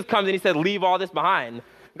when Jesus comes and he says, leave all this behind.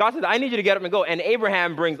 God says, I need you to get up and go. And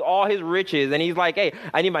Abraham brings all his riches. And he's like, hey,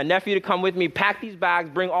 I need my nephew to come with me. Pack these bags.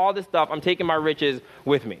 Bring all this stuff. I'm taking my riches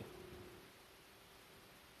with me.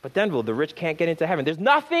 But Denville, the rich can't get into heaven. There's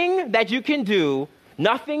nothing that you can do,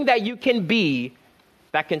 nothing that you can be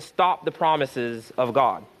that can stop the promises of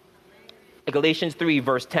God. Galatians 3,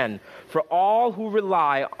 verse 10. For all who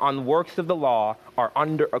rely on works of the law are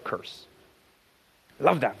under a curse.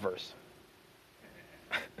 Love that verse.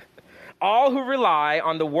 All who rely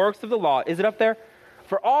on the works of the law, is it up there?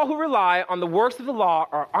 For all who rely on the works of the law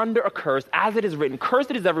are under a curse, as it is written,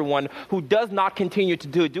 cursed is everyone who does not continue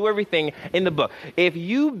to do everything in the book. If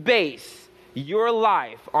you base your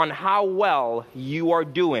life on how well you are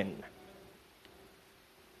doing,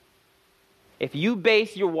 if you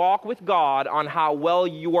base your walk with God on how well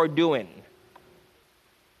you are doing,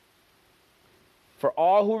 for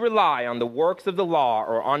all who rely on the works of the law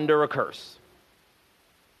are under a curse.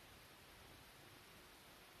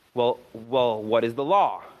 Well, what is the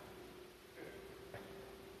law?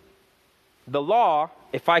 The law,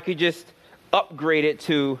 if I could just upgrade it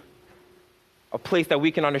to a place that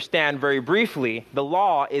we can understand very briefly, the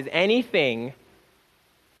law is anything,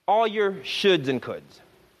 all your shoulds and coulds.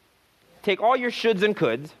 Take all your shoulds and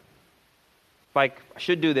coulds, like I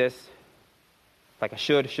should do this, like I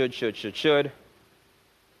should, like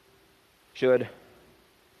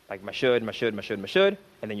my should,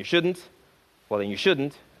 and then you shouldn't, well then you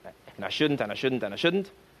shouldn't, and I shouldn't, and I shouldn't, and I shouldn't,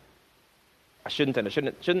 I shouldn't, and I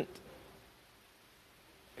shouldn't.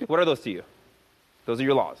 What are those to you? Those are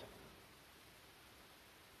your laws.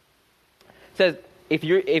 It says,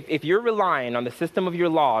 if you're relying on the system of your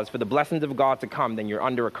laws for the blessings of God to come, then you're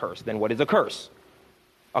under a curse. Then what is a curse?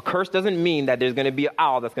 A curse doesn't mean that there's going to be an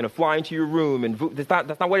owl that's going to fly into your room. And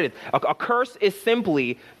that's not what it is. A curse is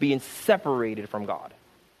simply being separated from God.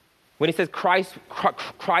 When it says Christ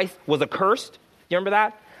was accursed, you remember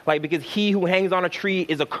that? Like, because he who hangs on a tree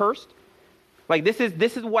is accursed. Like, this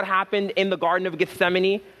is what happened in the Garden of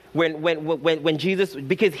Gethsemane when Jesus,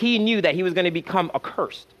 because he knew that he was going to become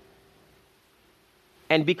accursed.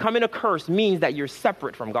 And becoming accursed means that you're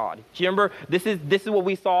separate from God. Do you remember, this is what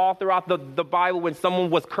we saw throughout the Bible. When someone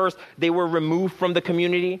was cursed, they were removed from the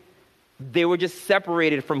community. They were just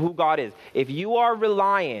separated from who God is. If you are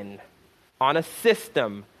relying on a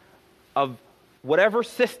system of whatever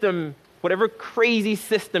crazy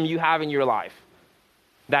system you have in your life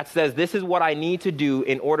that says this is what I need to do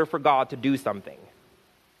in order for God to do something.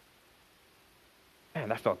 Man,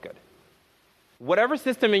 that felt good. Whatever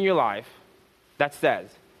system in your life that says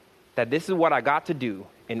that this is what I got to do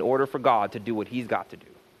in order for God to do what he's got to do.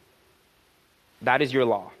 That is your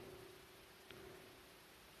law.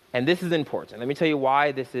 And this is important. Let me tell you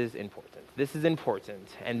why this is important. This is important,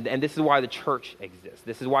 and this is why the church exists.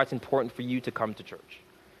 This is why it's important for you to come to church.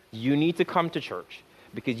 You need to come to church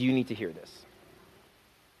because you need to hear this.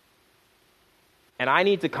 And I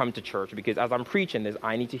need to come to church because as I'm preaching this,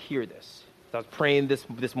 I need to hear this. So I was praying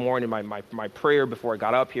this morning, my prayer before I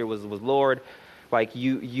got up here was Lord, like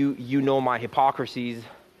you know my hypocrisies,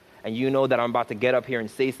 and you know that I'm about to get up here and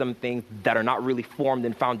say some things that are not really formed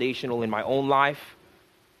and foundational in my own life.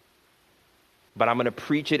 But I'm going to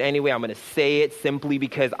preach it anyway. I'm going to say it simply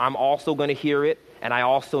because I'm also going to hear it, and I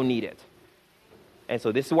also need it. And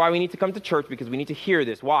so this is why we need to come to church, because we need to hear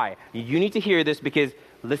this. Why? You need to hear this because,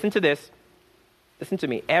 listen to this. Listen to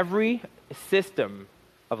me. Every system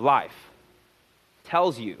of life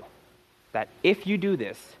tells you that if you do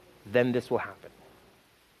this, then this will happen.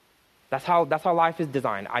 That's how life is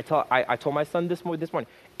designed. I told my son this morning,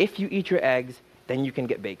 if you eat your eggs, then you can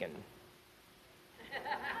get bacon.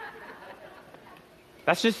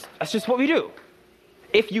 That's just what we do.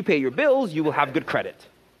 If you pay your bills, you will have good credit.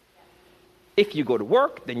 If you go to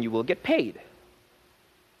work, then you will get paid.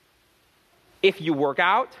 If you work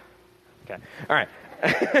out, okay, all right.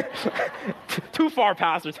 Too far,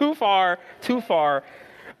 Pastor, too far.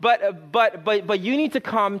 But you need to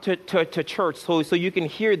come to church so you can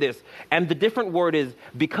hear this. And the different word is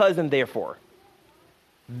because and therefore.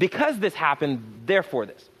 Because this happened, therefore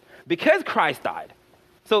this. Because Christ died.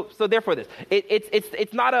 So therefore this.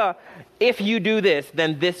 It's not a if you do this,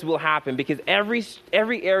 then this will happen. Because every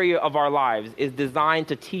area of our lives is designed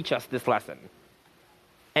to teach us this lesson.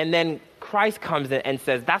 And then Christ comes in and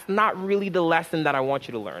says, that's not really the lesson that I want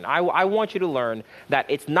you to learn. I want you to learn that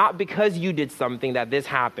it's not because you did something that this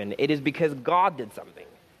happened. It is because God did something.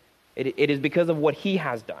 It is because of what he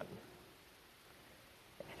has done.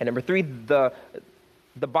 And number three, the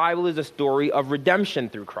Bible is a story of redemption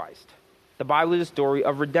through Christ. The Bible is a story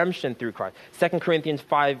of redemption through Christ. 2 Corinthians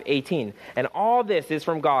 5:18. And all this is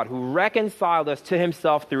from God, who reconciled us to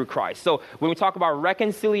himself through Christ. So when we talk about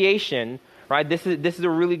reconciliation, right, this is a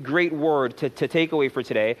really great word to take away for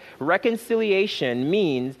today. Reconciliation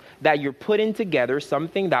means that you're putting together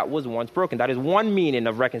something that was once broken. That is one meaning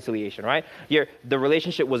of reconciliation, right? The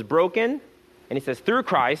relationship was broken, and he says through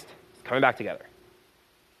Christ, it's coming back together.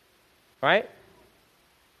 Right?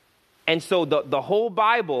 And so the whole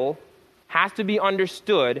Bible has to be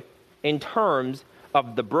understood in terms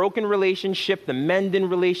of the broken relationship, the mending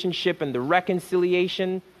relationship, and the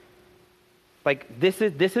reconciliation. Like, this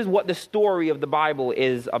is what the story of the Bible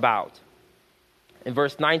is about. In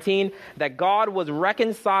verse 19, that God was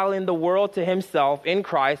reconciling the world to himself in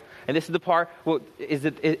Christ. And this is the part, well, is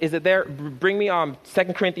it there? Bring me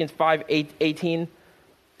 2 Corinthians 5:18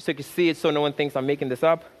 so you can see it so no one thinks I'm making this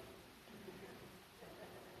up.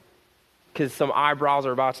 Because some eyebrows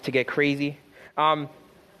are about to get crazy.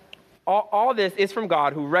 All this is from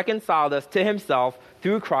God, who reconciled us to himself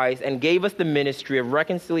through Christ and gave us the ministry of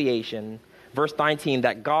reconciliation. Verse 19,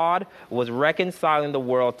 that God was reconciling the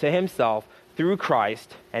world to himself through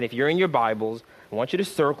Christ. And if you're in your Bibles, I want you to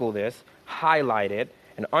circle this, highlight it,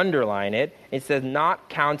 and underline it. It says, not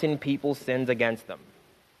counting people's sins against them.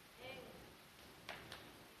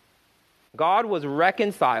 God was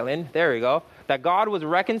reconciling, there you go, that God was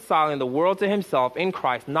reconciling the world to himself in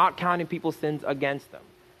Christ, not counting people's sins against them.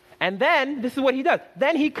 And then, this is what he does.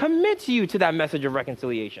 Then he commits you to that message of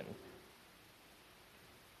reconciliation.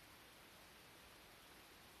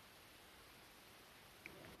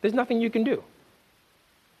 There's nothing you can do.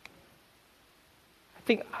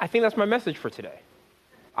 I think that's my message for today.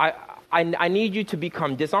 I need you to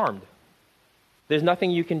become disarmed. There's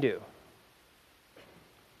nothing you can do.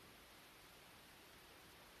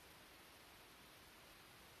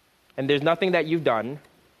 And there's nothing that you've done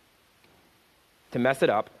to mess it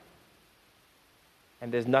up.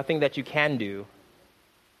 And there's nothing that you can do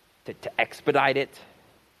to expedite it.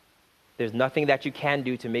 There's nothing that you can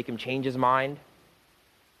do to make him change his mind.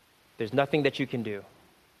 There's nothing that you can do.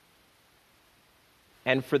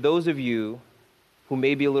 And for those of you who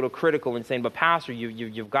may be a little critical and saying, but Pastor,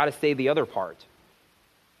 you've got to say the other part.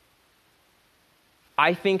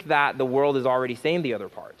 I think that the world is already saying the other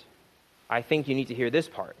part. I think you need to hear this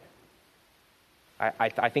part.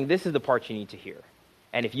 I think this is the part you need to hear.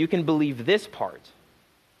 And if you can believe this part,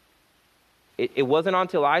 it wasn't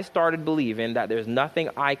until I started believing that there's nothing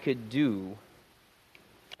I could do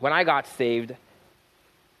when I got saved.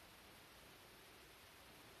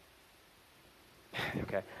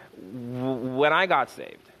 Okay. When I got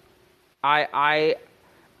saved, I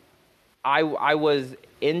was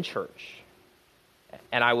in church,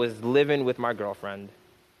 and I was living with my girlfriend,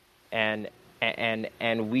 and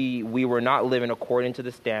we were not living according to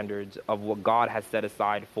the standards of what God has set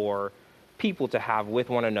aside for people to have with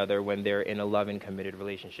one another when they're in a loving, committed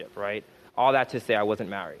relationship, right? All that to say, I wasn't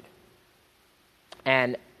married.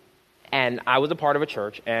 And I was a part of a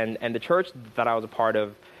church, and the church that I was a part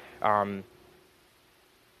of,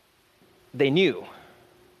 they knew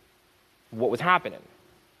what was happening.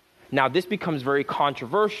 Now, this becomes very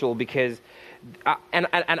controversial because, and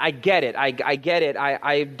I get it. I get it.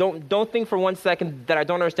 I don't think for one second that I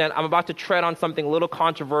don't understand. I'm about to tread on something a little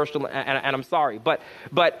controversial, and I'm sorry. But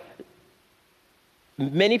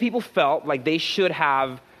many people felt like they should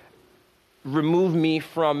have removed me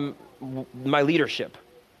from my leadership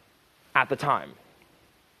at the time.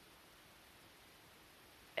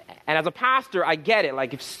 And as a pastor, I get it.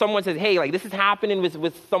 Like, if someone says, hey, like, this is happening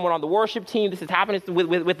with someone on the worship team, this is happening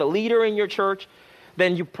with a leader in your church,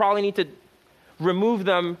 then you probably need to remove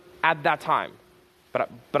them at that time.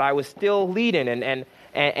 But I was still leading, and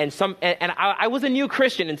I was a new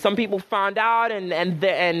Christian, and some people found out,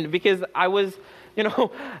 and because I was,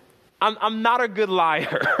 I'm not a good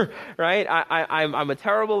liar, right? I'm a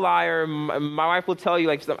terrible liar. My wife will tell you,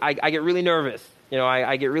 like, I get really nervous.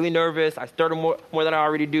 I get really nervous. I stutter more than I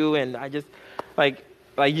already do, and I just, like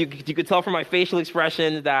you could tell from my facial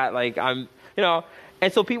expressions that, like, I'm,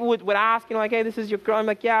 and so people would ask, like, hey, this is your girl. I'm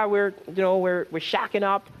like, yeah, we're shacking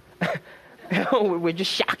up. We're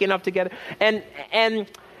just shacking up together. And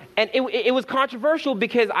it was controversial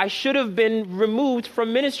because I should have been removed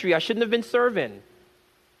from ministry. I shouldn't have been serving.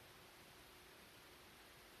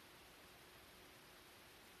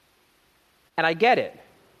 And I get it.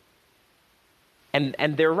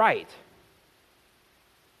 And they're right.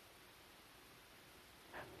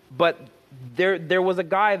 But there was a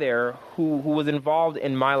guy there who was involved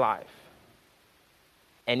in my life.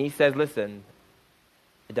 And he says, listen,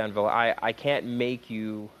 Denville, I can't make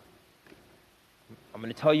you. I'm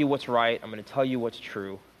going to tell you what's right. I'm going to tell you what's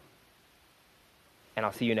true. And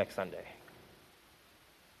I'll see you next Sunday.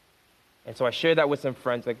 And so I shared that with some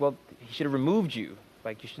friends, like, well, he should have removed you.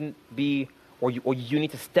 Like, you shouldn't be, or you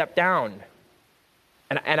need to step down.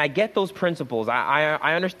 And I get those principles.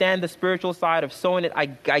 I understand the spiritual side of sowing it. I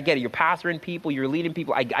get it. You're pastoring people. You're leading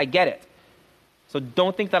people. I get it. So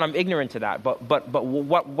don't think that I'm ignorant to that. But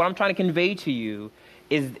what I'm trying to convey to you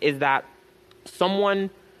is that someone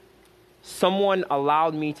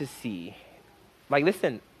allowed me to see, like,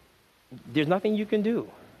 listen, there's nothing you can do.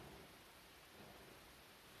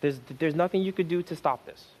 There's nothing you could do to stop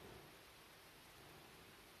this.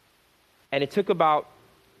 And it took about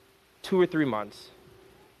 2 or 3 months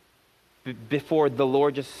before the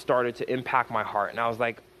Lord just started to impact my heart. And I was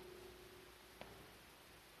like,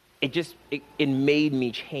 it made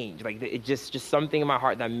me change. Like, it just something in my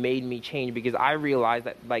heart that made me change, because I realized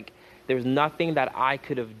that, like, there's nothing that I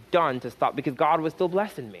could have done to stop, because God was still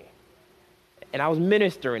blessing me. And I was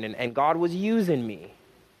ministering, and God was using me.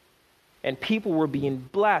 And people were being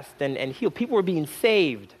blessed and healed. People were being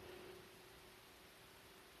saved.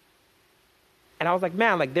 And I was like,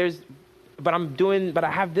 man, like, but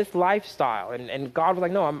I have this lifestyle. And God was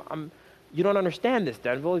like, no, you don't understand this,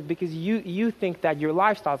 Denville, because you think that your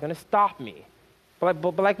lifestyle is going to stop me.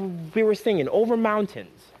 But like we were singing, over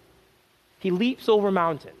mountains. He leaps over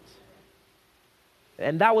mountains.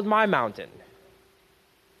 And that was my mountain.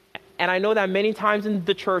 And I know that many times in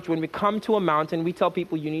the church, when we come to a mountain, we tell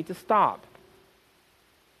people, you need to stop.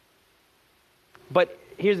 But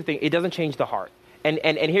here's the thing, it doesn't change the heart. And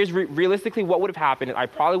here's realistically what would have happened. I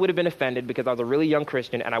probably would have been offended because I was a really young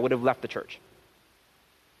Christian, and I would have left the church.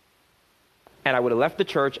 And I would have left the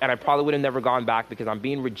church, and I probably would have never gone back, because I'm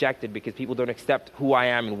being rejected because people don't accept who I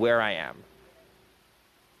am and where I am.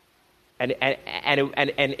 And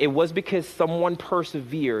it was because someone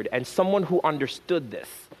persevered, and someone who understood this.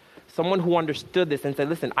 Someone who understood this and said,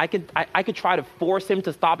 listen, I could try to force him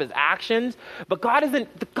to stop his actions, but God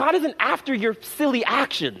isn't after your silly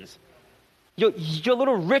actions. Your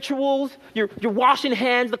little rituals, your washing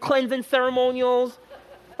hands, the cleansing ceremonials.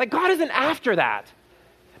 Like, God isn't after that.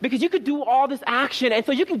 Because you could do all this action, and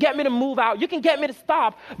so you can get me to move out, you can get me to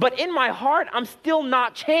stop, but in my heart, I'm still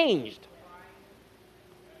not changed.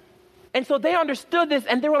 And so they understood this,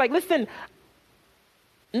 and they were like, listen,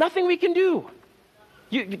 nothing we can do.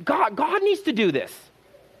 God needs to do this.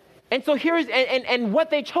 And so and what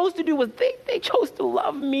they chose to do was they chose to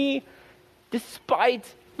love me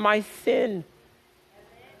despite my sin.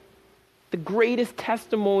 The greatest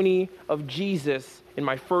testimony of Jesus in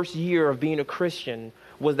my first year of being a Christian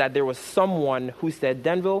was that there was someone who said,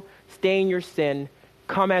 Denville, stay in your sin,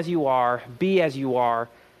 come as you are, be as you are.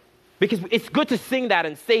 Because it's good to sing that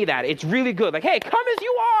and say that. It's really good. Like, hey, come as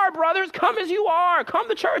you are, brothers. Come as you are. Come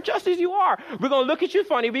to church just as you are. We're going to look at you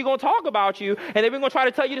funny. We're going to talk about you. And then we're going to try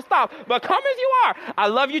to tell you to stop. But come as you are. I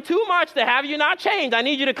love you too much to have you not change. I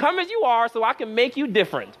need you to come as you are so I can make you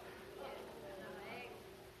different.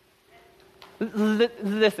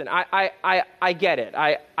 Listen, I get it.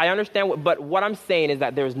 I understand. But what I'm saying is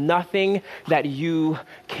that there's nothing that you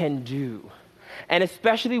can do. And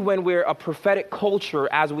especially when we're a prophetic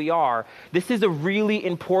culture as we are, this is a really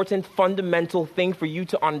important, fundamental thing for you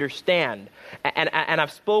to understand. And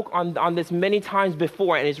I've spoke on this many times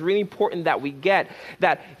before, and it's really important that we get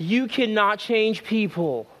that you cannot change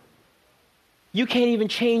people. You can't even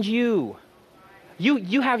change you.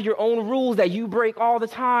 You have your own rules that you break all the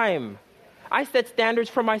time. I set standards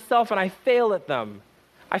for myself, and I fail at them.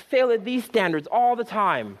 I fail at these standards all the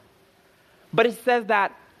time. But it says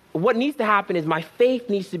that what needs to happen is my faith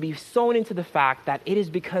needs to be sown into the fact that it is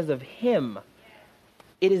because of him.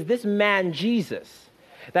 It is this man, Jesus,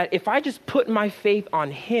 that if I just put my faith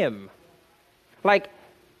on him,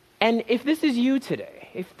 and if this is you today,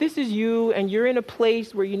 if this is you and you're in a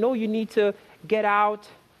place where you know you need to get out,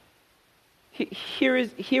 here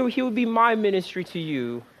would be my ministry to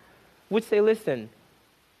you, would say, listen,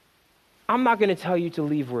 I'm not going to tell you to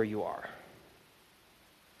leave where you are.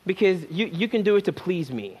 Because you can do it to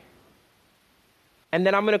please me. And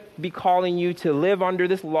then I'm going to be calling you to live under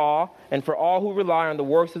this law, and for all who rely on the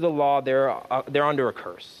works of the law, they're under a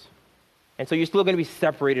curse. And so you're still going to be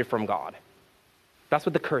separated from God. That's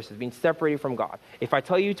what the curse is, being separated from God. If I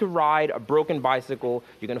tell you to ride a broken bicycle,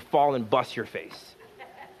 you're going to fall and bust your face.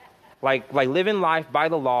 Like living life by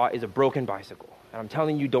the law is a broken bicycle. And I'm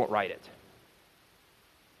telling you, don't ride it.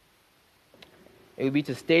 It would be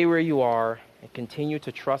to stay where you are and continue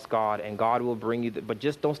to trust God, and God will bring you, but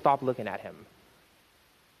just don't stop looking at him.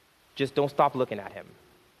 Just don't stop looking at him.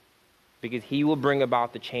 because he will bring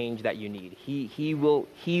about the change that you need.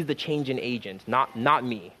 He's the changing agent, not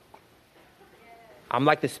me. I'm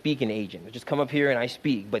like the speaking agent. I just come up here and I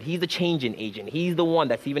speak, but he's the changing agent. He's the one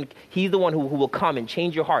who will come and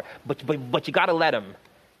change your heart. But you got to let him.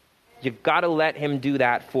 You got to let him do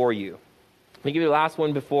that for you. Let me give you the last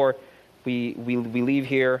one before we leave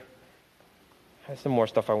here. I have some more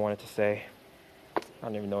stuff I wanted to say. I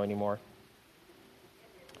don't even know anymore.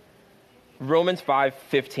 Romans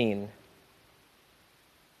 5:15.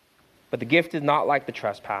 But the gift is not like the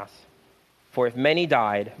trespass. For if many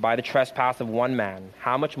died by the trespass of one man,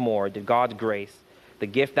 how much more did God's grace, the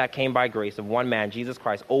gift that came by grace of one man, Jesus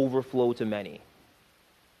Christ, overflow to many?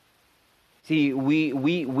 See,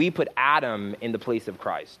 we put Adam in the place of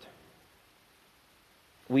Christ.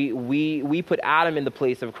 We put Adam in the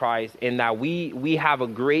place of Christ in that we have a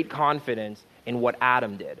great confidence in what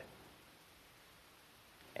Adam did.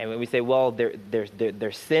 And when we say, well,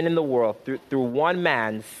 there's sin in the world, through one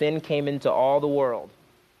man, sin came into all the world.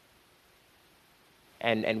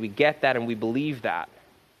 And we get that and we believe that.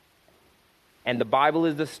 And the Bible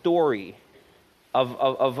is the story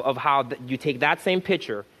of how you take that same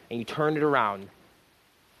picture and you turn it around.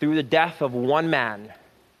 Through the death of one man,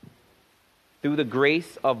 through the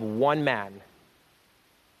grace of one man,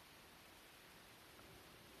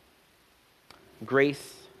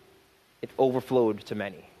 grace, it overflowed to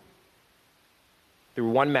many. Through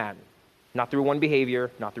one man, not through one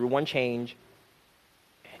behavior, not through one change,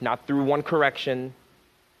 not through one correction,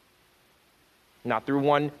 not through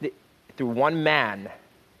one man.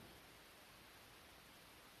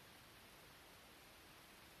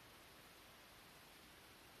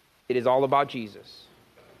 It is all about Jesus.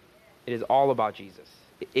 It is all about Jesus.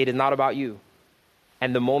 It is not about you.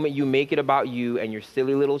 And the moment you make it about you and your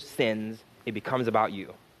silly little sins, it becomes about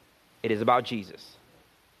you. It is about Jesus.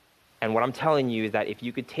 And what I'm telling you is that if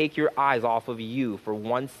you could take your eyes off of you for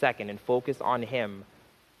 1 second and focus on him,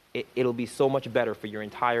 it'll be so much better for your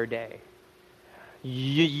entire day.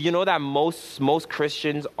 You know that most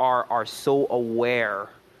Christians are so aware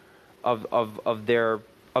of their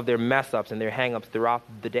mess ups and their hang ups throughout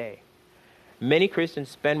the day. Many Christians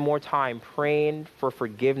spend more time praying for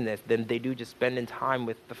forgiveness than they do just spending time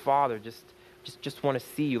with the Father. Just want to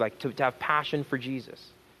see you, like to have passion for Jesus.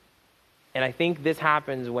 And I think this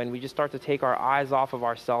happens when we just start to take our eyes off of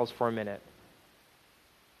ourselves for a minute.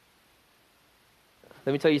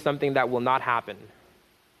 Let me tell you something that will not happen.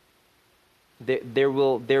 There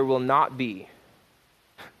will not be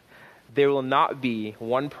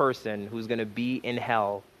one person who's going to be in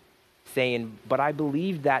hell saying, but I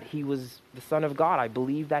believed that he was the Son of God. I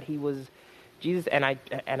believed that he was Jesus, and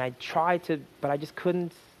I tried to, but I just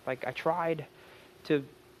couldn't. Like, I tried to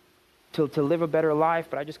live a better life,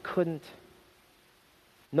 but I just couldn't.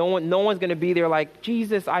 No one's going to be there like,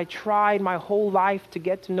 Jesus, I tried my whole life to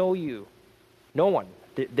get to know you. No one.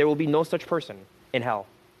 There will be no such person in hell.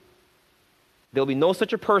 There will be no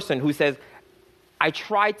such a person who says, I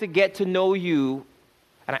tried to get to know you,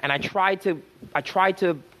 and I tried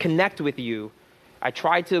to connect with you. I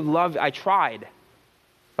tried to love. I tried.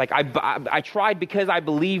 Like I tried because I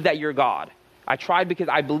believe that you're God. I tried because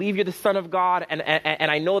I believe you're the Son of God, and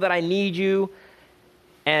I know that I need you.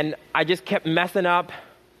 And I just kept messing up.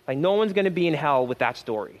 Like, no one's going to be in hell with that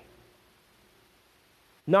story.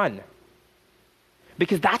 None.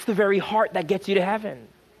 Because that's the very heart that gets you to heaven.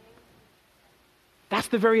 That's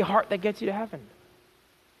the very heart that gets you to heaven.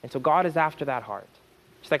 And so God is after that heart.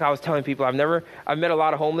 Just like I was telling people, I've met a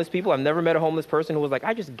lot of homeless people. I've never met a homeless person who was like,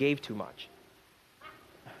 I just gave too much.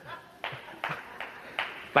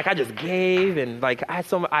 Like, I just gave, and like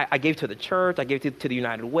I gave to the church, I gave to the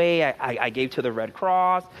United Way, I gave to the Red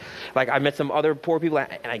Cross. Like, I met some other poor people,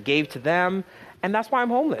 and I gave to them, and that's why I'm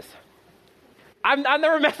homeless. I've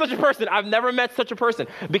never met such a person. I've never met such a person.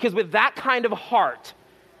 Because with that kind of heart,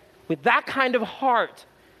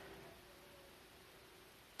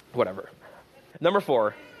 whatever. Number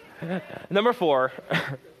four, the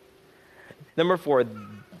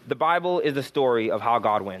Bible is the story of how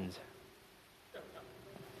God wins.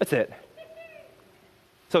 That's it.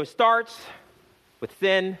 So it starts with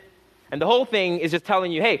sin, and the whole thing is just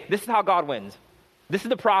telling you, hey, this is how God wins. This is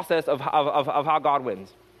the process of how God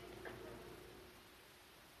wins.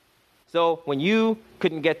 So when you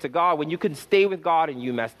couldn't get to God, when you couldn't stay with God and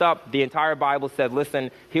you messed up, the entire Bible said,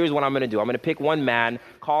 listen, here's what I'm going to do. I'm going to pick one man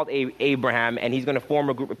called Abraham, and he's going to form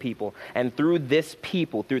a group of people. And through this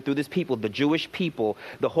people, through this people, the Jewish people,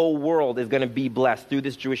 the whole world is going to be blessed through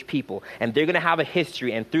this Jewish people. And they're going to have a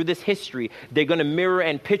history. And through this history, they're going to mirror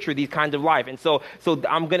and picture these kinds of life. And so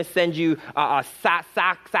I'm going to send you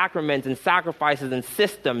sacraments and sacrifices and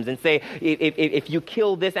systems and say, if you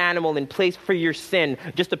kill this animal in place for your sin,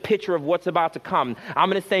 just a picture of what's about to come. I'm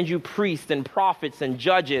going to send you priests and prophets and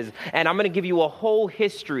judges, and I'm going to give you a whole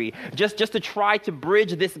history just to try to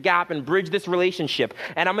bridge this gap and bridge this relationship.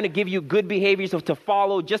 And I'm going to give you good behaviors to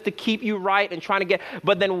follow just to keep you right and trying to get.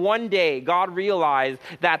 But then one day, God realized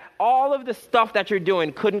that all of the stuff that you're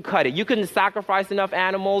doing couldn't cut it. You couldn't sacrifice enough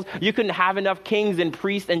animals. You couldn't have enough kings and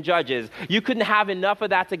priests and judges. You couldn't have enough of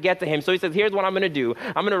that to get to him. So he says, here's what I'm going to do.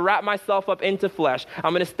 I'm going to wrap myself up into flesh.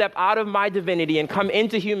 I'm going to step out of my divinity and come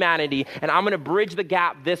into humanity, and I'm going to bridge the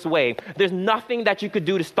gap this way. There's nothing that you could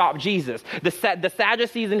do to stop Jesus. The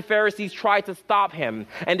Sadducees and Pharisees tried to stop him,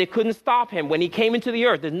 and they couldn't stop him when he came into the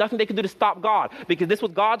earth. There's nothing they could do to stop God, because this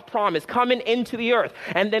was God's promise, coming into the earth.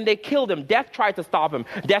 And then they killed him. Death tried to stop him.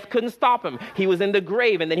 Death couldn't stop him. He was in the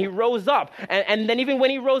grave, and then he rose up. And then even when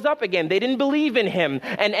he rose up again, they didn't believe in him,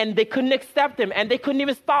 and they couldn't accept him, and they couldn't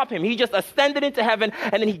even stop him. He just ascended into heaven,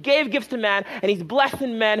 and then he gave gifts to man, and he's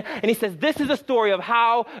blessing men, and he says, this is a story of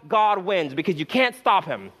how God wins, because you can't stop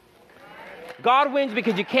him. God wins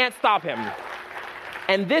because you can't stop him.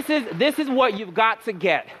 And this is what you've got to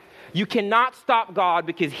get. You cannot stop God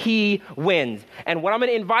because he wins. And what I'm going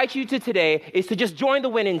to invite you to today is to just join the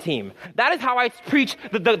winning team. That is how I preach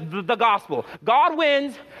the gospel. God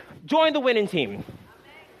wins, join the winning team.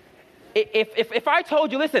 If I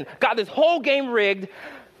told you, listen, got this whole game rigged,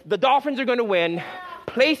 the Dolphins are going to win,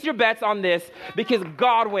 place your bets on this because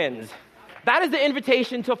God wins. That is the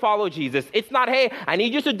invitation to follow Jesus. It's not, hey, I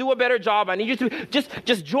need you to do a better job. I need you to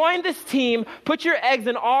just join this team, put your eggs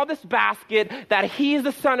in all this basket, that he is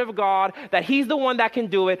the Son of God, that he's the one that can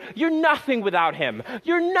do it. You're nothing without him.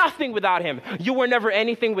 You're nothing without him. You were never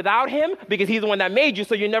anything without him because he's the one that made you,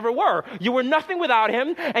 so you never were. You were nothing without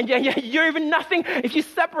him, and you're even nothing. If you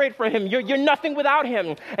separate from him, you're nothing without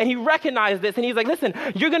him. And he recognized this, and he's like, listen,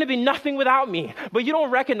 you're going to be nothing without me, but you don't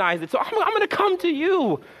recognize it, so I'm going to come to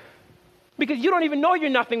you. Because you don't even know you're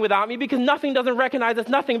nothing without me, because nothing doesn't recognize it's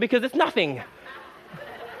nothing because it's nothing.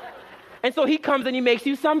 And so he comes and he makes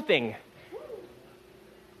you something.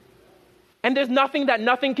 And there's nothing that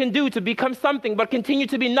nothing can do to become something, but continue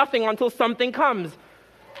to be nothing until something comes.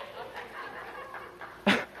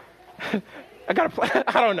 I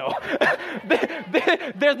don't know.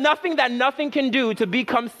 There's nothing that nothing can do to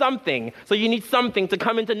become something. So you need something to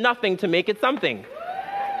come into nothing to make it something.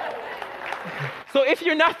 So if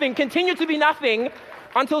you're nothing, continue to be nothing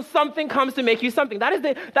until something comes to make you something.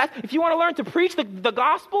 If you want to learn to preach the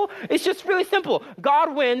gospel, it's just really simple.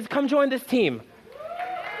 God wins. Come join this team.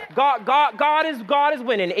 God is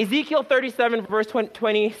winning. Ezekiel 37, verse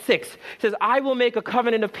 26 says, I will make a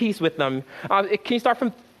covenant of peace with them. Can you start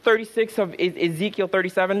from 36 of Ezekiel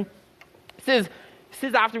 37? It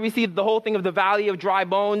says after we see the whole thing of the valley of dry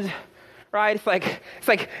bones, right? It's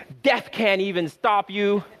like death can't even stop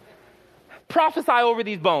you. Prophesy over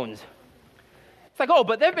these bones. It's like, oh,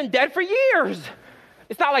 but they've been dead for years.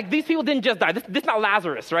 It's not like these people didn't just die. This is not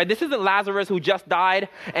Lazarus, right? This isn't Lazarus who just died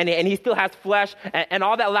and he still has flesh, and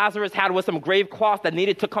all that Lazarus had was some grave cloth that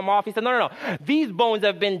needed to come off. He said, no. These bones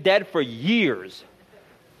have been dead for years.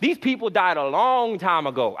 These people died a long time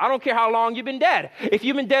ago. I don't care how long you've been dead. If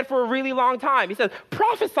you've been dead for a really long time, he says,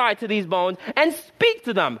 prophesy to these bones and speak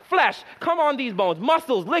to them. Flesh, come on these bones.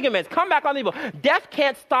 Muscles, ligaments, come back on these bones. Death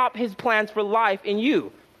can't stop his plans for life in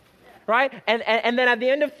you, right? And then at the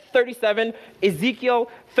end of 37, Ezekiel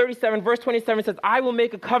 37, verse 27 says, I will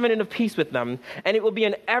make a covenant of peace with them, and it will be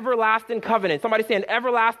an everlasting covenant. Somebody say an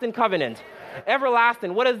everlasting covenant.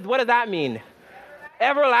 Everlasting. What does that mean?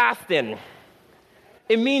 Everlasting.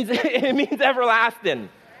 It means everlasting.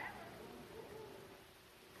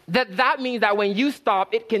 That means that when you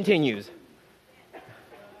stop, it continues.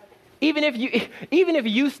 Even if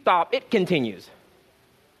you stop, it continues.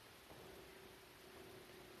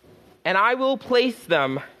 And I will place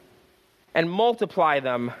them and multiply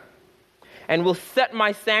them, and will set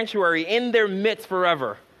my sanctuary in their midst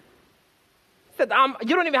forever. He said,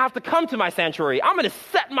 you don't even have to come to my sanctuary. I'm going to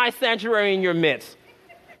set my sanctuary in your midst.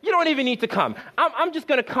 You don't even need to come. I'm just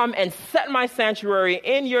going to come and set my sanctuary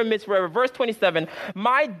in your midst forever. Verse 27,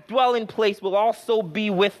 my dwelling place will also be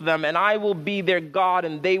with them, and I will be their God,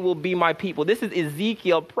 and they will be my people. This is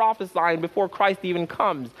Ezekiel prophesying before Christ even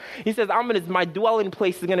comes. He says, my dwelling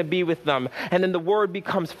place is going to be with them. And then the word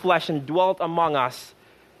becomes flesh and dwelt among us.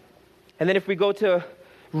 And then if we go to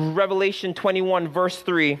Revelation 21, verse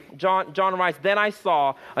 3, John writes, then I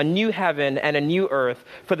saw a new heaven and a new earth,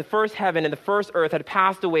 for the first heaven and the first earth had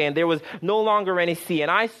passed away, and there was no longer any sea. And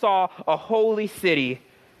I saw a holy city.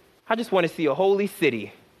 I just want to see a holy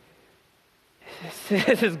city.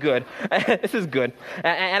 This is good. This is good.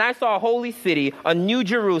 And I saw a holy city, a new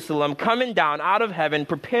Jerusalem, coming down out of heaven,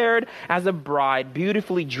 prepared as a bride,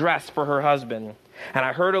 beautifully dressed for her husband. And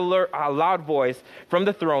I heard a loud voice from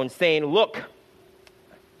the throne saying, look,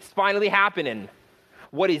 it's finally happening.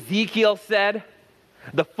 What Ezekiel said,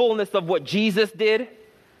 the fullness of what Jesus did,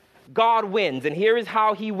 God wins. And here is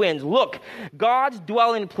how he wins. Look, God's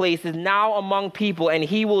dwelling place is now among people, and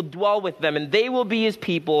he will dwell with them, and they will be his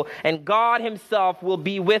people, and God himself will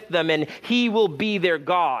be with them, and he will be their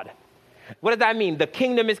God. What does that mean? The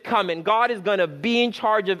kingdom is coming. God is going to be in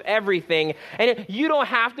charge of everything, and you don't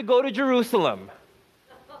have to go to Jerusalem.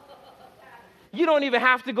 You don't even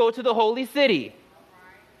have to go to the holy city.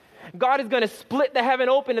 God is going to split the heaven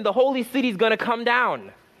open and the holy city is going to come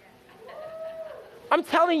down. I'm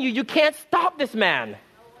telling you, you can't stop this man.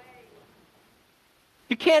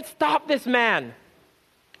 You can't stop this man.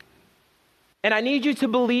 And I need you to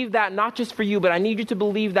believe that, not just for you, but I need you to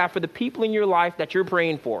believe that for the people in your life that you're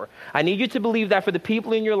praying for. I need you to believe that for the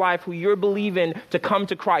people in your life who you're believing to come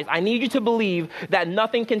to Christ. I need you to believe that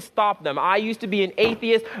nothing can stop them. I used to be an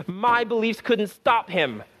atheist. My beliefs couldn't stop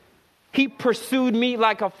him. He pursued me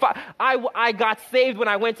like a I got saved when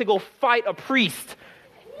I went to go fight a priest.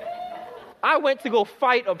 I went to go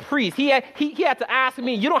fight a priest. He had to ask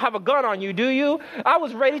me, you don't have a gun on you, do you? I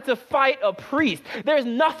was ready to fight a priest. There's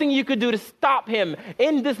nothing you could do to stop him.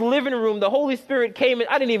 In this living room, the Holy Spirit came, and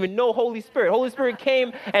I didn't even know Holy Spirit. Holy Spirit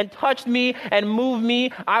came and touched me and moved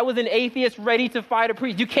me. I was an atheist ready to fight a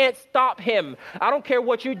priest. You can't stop him. I don't care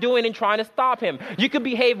what you're doing in trying to stop him. You could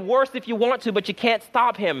behave worse if you want to, but you can't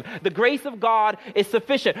stop him. The grace of God is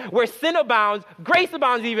sufficient. Where sin abounds, grace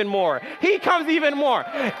abounds even more. He comes even more.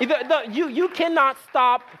 You cannot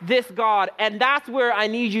stop this God, and that's where I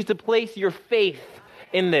need you to place your faith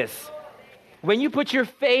in this. When you put your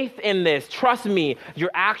faith in this, trust me, your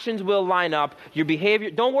actions will line up. Your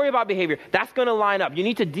behavior, don't worry about behavior. That's going to line up. You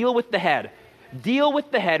need to deal with the head. Deal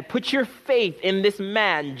with the head. Put your faith in this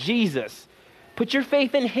man, Jesus. Put your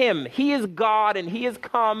faith in him. He is God, and he has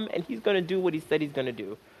come, and he's going to do what he said he's going to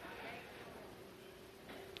do.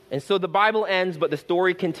 And so the Bible ends, but the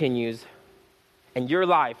story continues. And your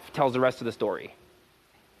life tells the rest of the story.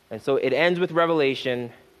 And so it ends with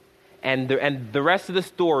Revelation, and the rest of the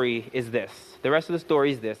story is this. The rest of the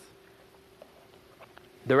story is this.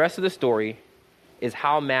 The rest of the story is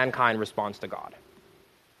how mankind responds to God.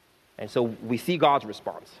 And so we see God's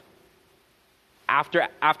response. After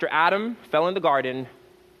Adam fell in the garden,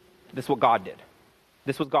 this is what God did.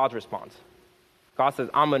 This was God's response. God says,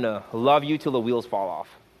 I'm going to love you till the wheels fall off.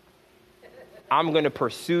 I'm going to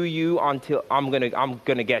pursue you until I'm going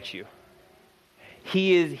to get you.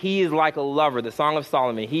 He is like a lover, the Song of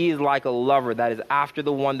Solomon. He is like a lover that is after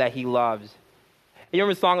the one that he loves. You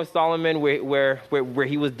remember the Song of Solomon where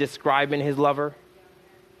he was describing his lover?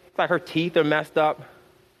 It's like her teeth are messed up.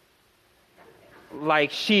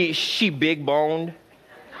 Like she big boned.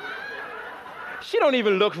 She don't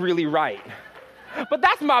even look really right. But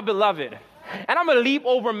that's my beloved. And I'm going to leap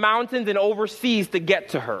over mountains and over seas to get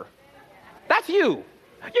to her. That's you.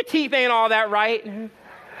 Your teeth ain't all that right.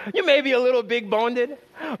 You may be a little big-boned,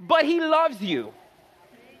 but he loves you.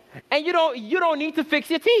 And you don't need to fix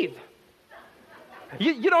your teeth.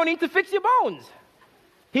 You don't need to fix your bones.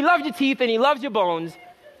 He loves your teeth and he loves your bones.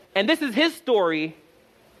 And this is his story.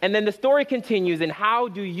 And then the story continues. And how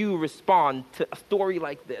do you respond to a story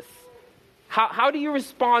like this? How do you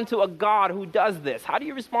respond to a God who does this? How do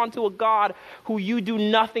you respond to a God who you do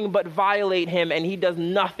nothing but violate him and he does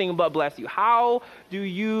nothing but bless you? How do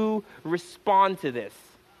you respond to this?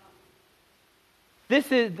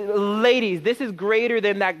 Ladies, this is greater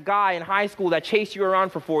than that guy in high school that chased you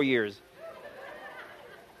around for 4 years.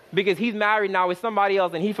 Because he's married now with somebody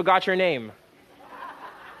else and he forgot your name.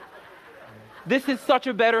 This is such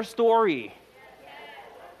a better story.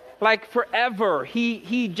 Like forever,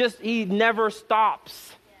 he never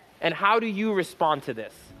stops. And how do you respond to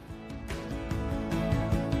this?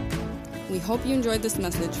 We hope you enjoyed this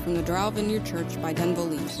message from the Doral Vineyard Church by Denville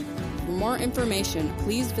Leaf. For more information,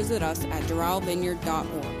 please visit us at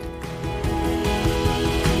doralvineyard.org.